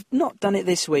 I've not done it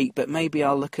this week, but maybe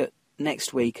I'll look at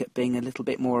next week at being a little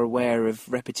bit more aware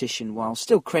of repetition while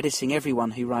still crediting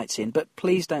everyone who writes in, but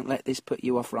please don't let this put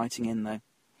you off writing in though.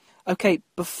 Okay,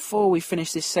 before we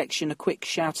finish this section, a quick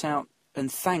shout out and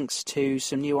thanks to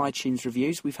some new iTunes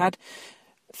reviews. We've had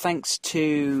thanks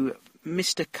to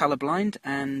Mr. Colorblind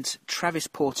and Travis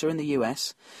Porter in the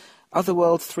US,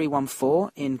 Otherworld 314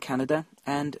 in Canada,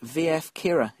 and VF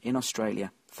Kira in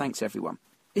Australia. Thanks, everyone.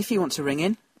 If you want to ring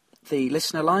in, the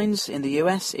listener lines in the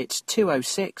US, it's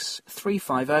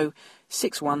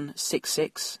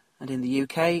 206-350-6166, and in the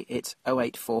UK, it's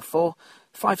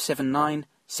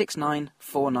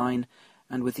 0844-579-6949,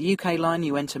 and with the UK line,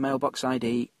 you enter mailbox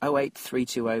ID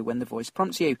 08320 when the voice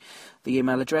prompts you. The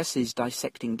email address is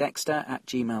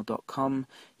dissectingdexter@gmail.com.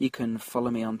 You can follow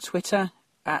me on Twitter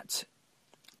at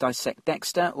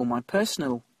dissectdexter, or my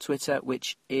personal Twitter,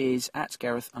 which is at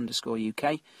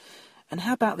Gareth_UK. And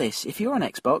how about this? If you're on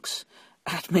Xbox,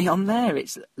 add me on there.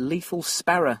 It's Lethal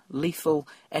Sparra, Lethal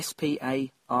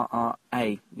Sparra.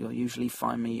 You'll usually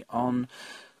find me on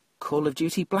Call of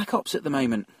Duty Black Ops at the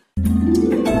moment.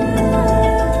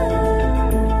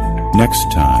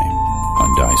 Next time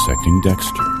on Dissecting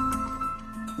Dexter.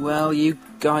 Well, you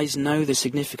guys know the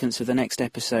significance of the next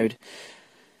episode.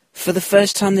 For the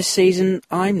first time this season,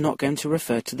 I'm not going to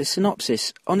refer to the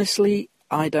synopsis. Honestly,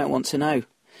 I don't want to know.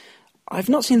 I've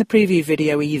not seen the preview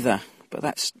video either, but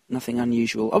that's nothing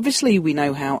unusual. Obviously, we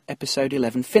know how episode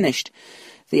 11 finished.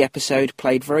 The episode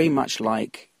played very much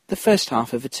like the first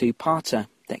half of a two-parter.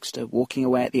 Dexter walking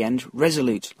away at the end,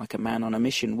 resolute, like a man on a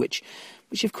mission, which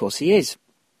of course he is.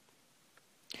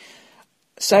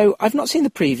 So, I've not seen the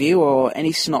preview or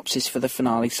any synopsis for the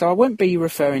finale, so I won't be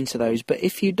referring to those, but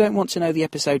if you don't want to know the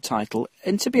episode title,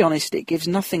 and to be honest, it gives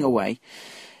nothing away,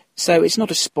 so it's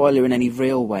not a spoiler in any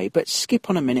real way, but skip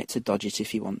on a minute to dodge it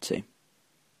if you want to.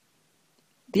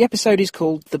 The episode is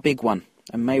called The Big One,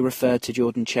 and may refer to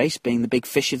Jordan Chase being the big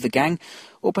fish of the gang,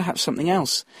 or perhaps something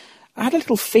else. I had a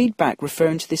little feedback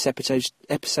referring to this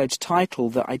episode's title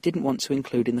that I didn't want to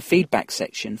include in the feedback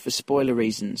section for spoiler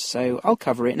reasons, so I'll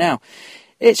cover it now.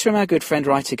 It's from our good friend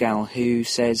Writer Gal, who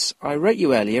says, I wrote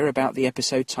you earlier about the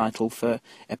episode title for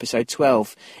episode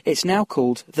 12. It's now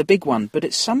called The Big One, but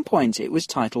at some point it was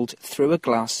titled Through a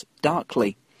Glass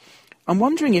Darkly. I'm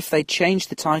wondering if they changed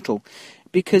the title,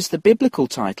 because the biblical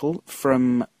title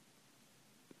from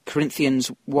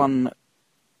Corinthians 1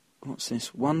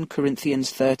 Corinthians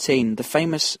 13, the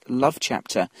famous love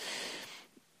chapter,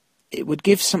 it would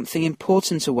give something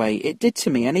important away. It did to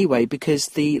me anyway, because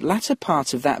the latter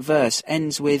part of that verse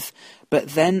ends with, but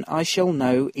then I shall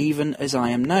know even as I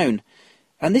am known.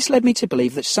 And this led me to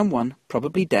believe that someone,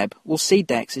 probably Deb, will see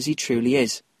Dex as he truly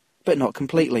is, but not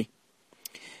completely.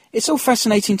 It's all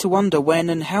fascinating to wonder when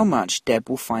and how much Deb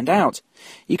will find out.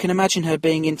 You can imagine her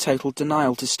being in total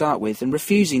denial to start with and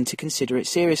refusing to consider it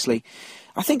seriously.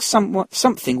 I think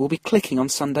something will be clicking on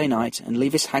Sunday night and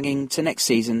leave us hanging to next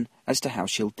season as to how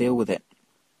she'll deal with it.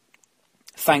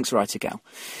 Thanks, Writer Gal.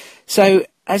 So,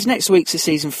 as next week's the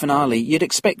season finale, you'd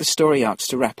expect the story arcs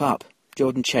to wrap up,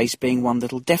 Jordan Chase being one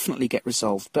that'll definitely get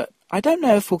resolved, but I don't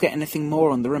know if we'll get anything more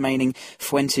on the remaining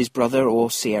Fuentes brother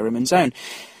or Sierra Monzon.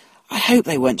 I hope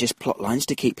they weren't just plot lines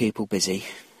to keep people busy.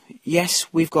 Yes,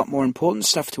 we've got more important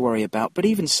stuff to worry about, but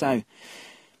even so.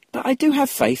 But I do have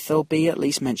faith they'll be at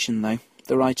least mentioned, though.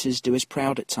 The writers do us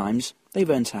proud at times. They've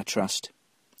earned our trust.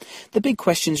 The big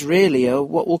questions really are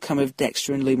what will come of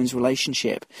Dexter and Lumen's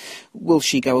relationship. Will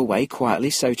she go away quietly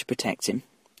so to protect him?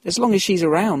 As long as she's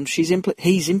around, he's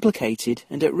implicated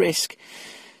and at risk.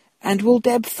 And will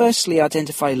Deb firstly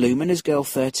identify Lumen as Girl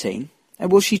 13?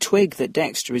 And will she twig that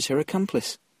Dexter is her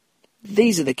accomplice?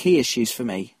 These are the key issues for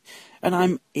me, and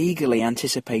I'm eagerly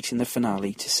anticipating the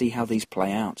finale to see how these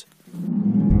play out.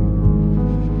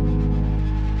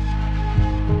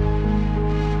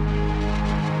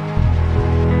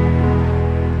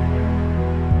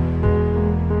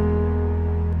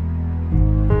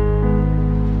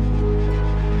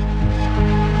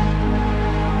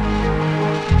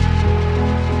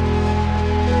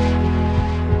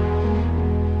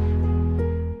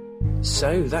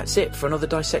 So that's it for another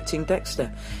Dissecting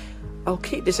Dexter. I'll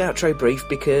keep this outro brief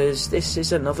because this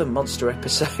is another monster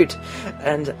episode,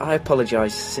 and I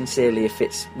apologise sincerely if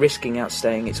it's risking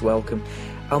outstaying its welcome.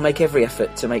 I'll make every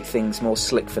effort to make things more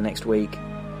slick for next week.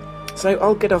 So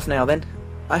I'll get off now then.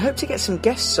 I hope to get some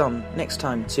guests on next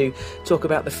time to talk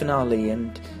about the finale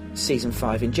and Season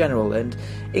 5 in general, and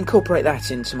incorporate that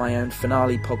into my own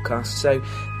finale podcast. So,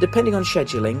 depending on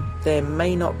scheduling, there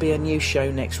may not be a new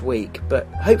show next week, but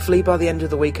hopefully by the end of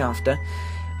the week after,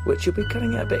 which will be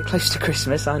cutting it a bit close to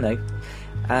Christmas, I know.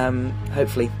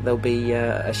 Hopefully there'll be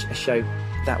a show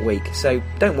that week. So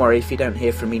don't worry if you don't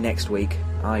hear from me next week.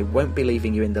 I won't be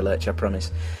leaving you in the lurch, I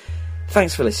promise.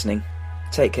 Thanks for listening.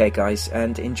 Take care, guys,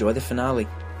 and enjoy the finale.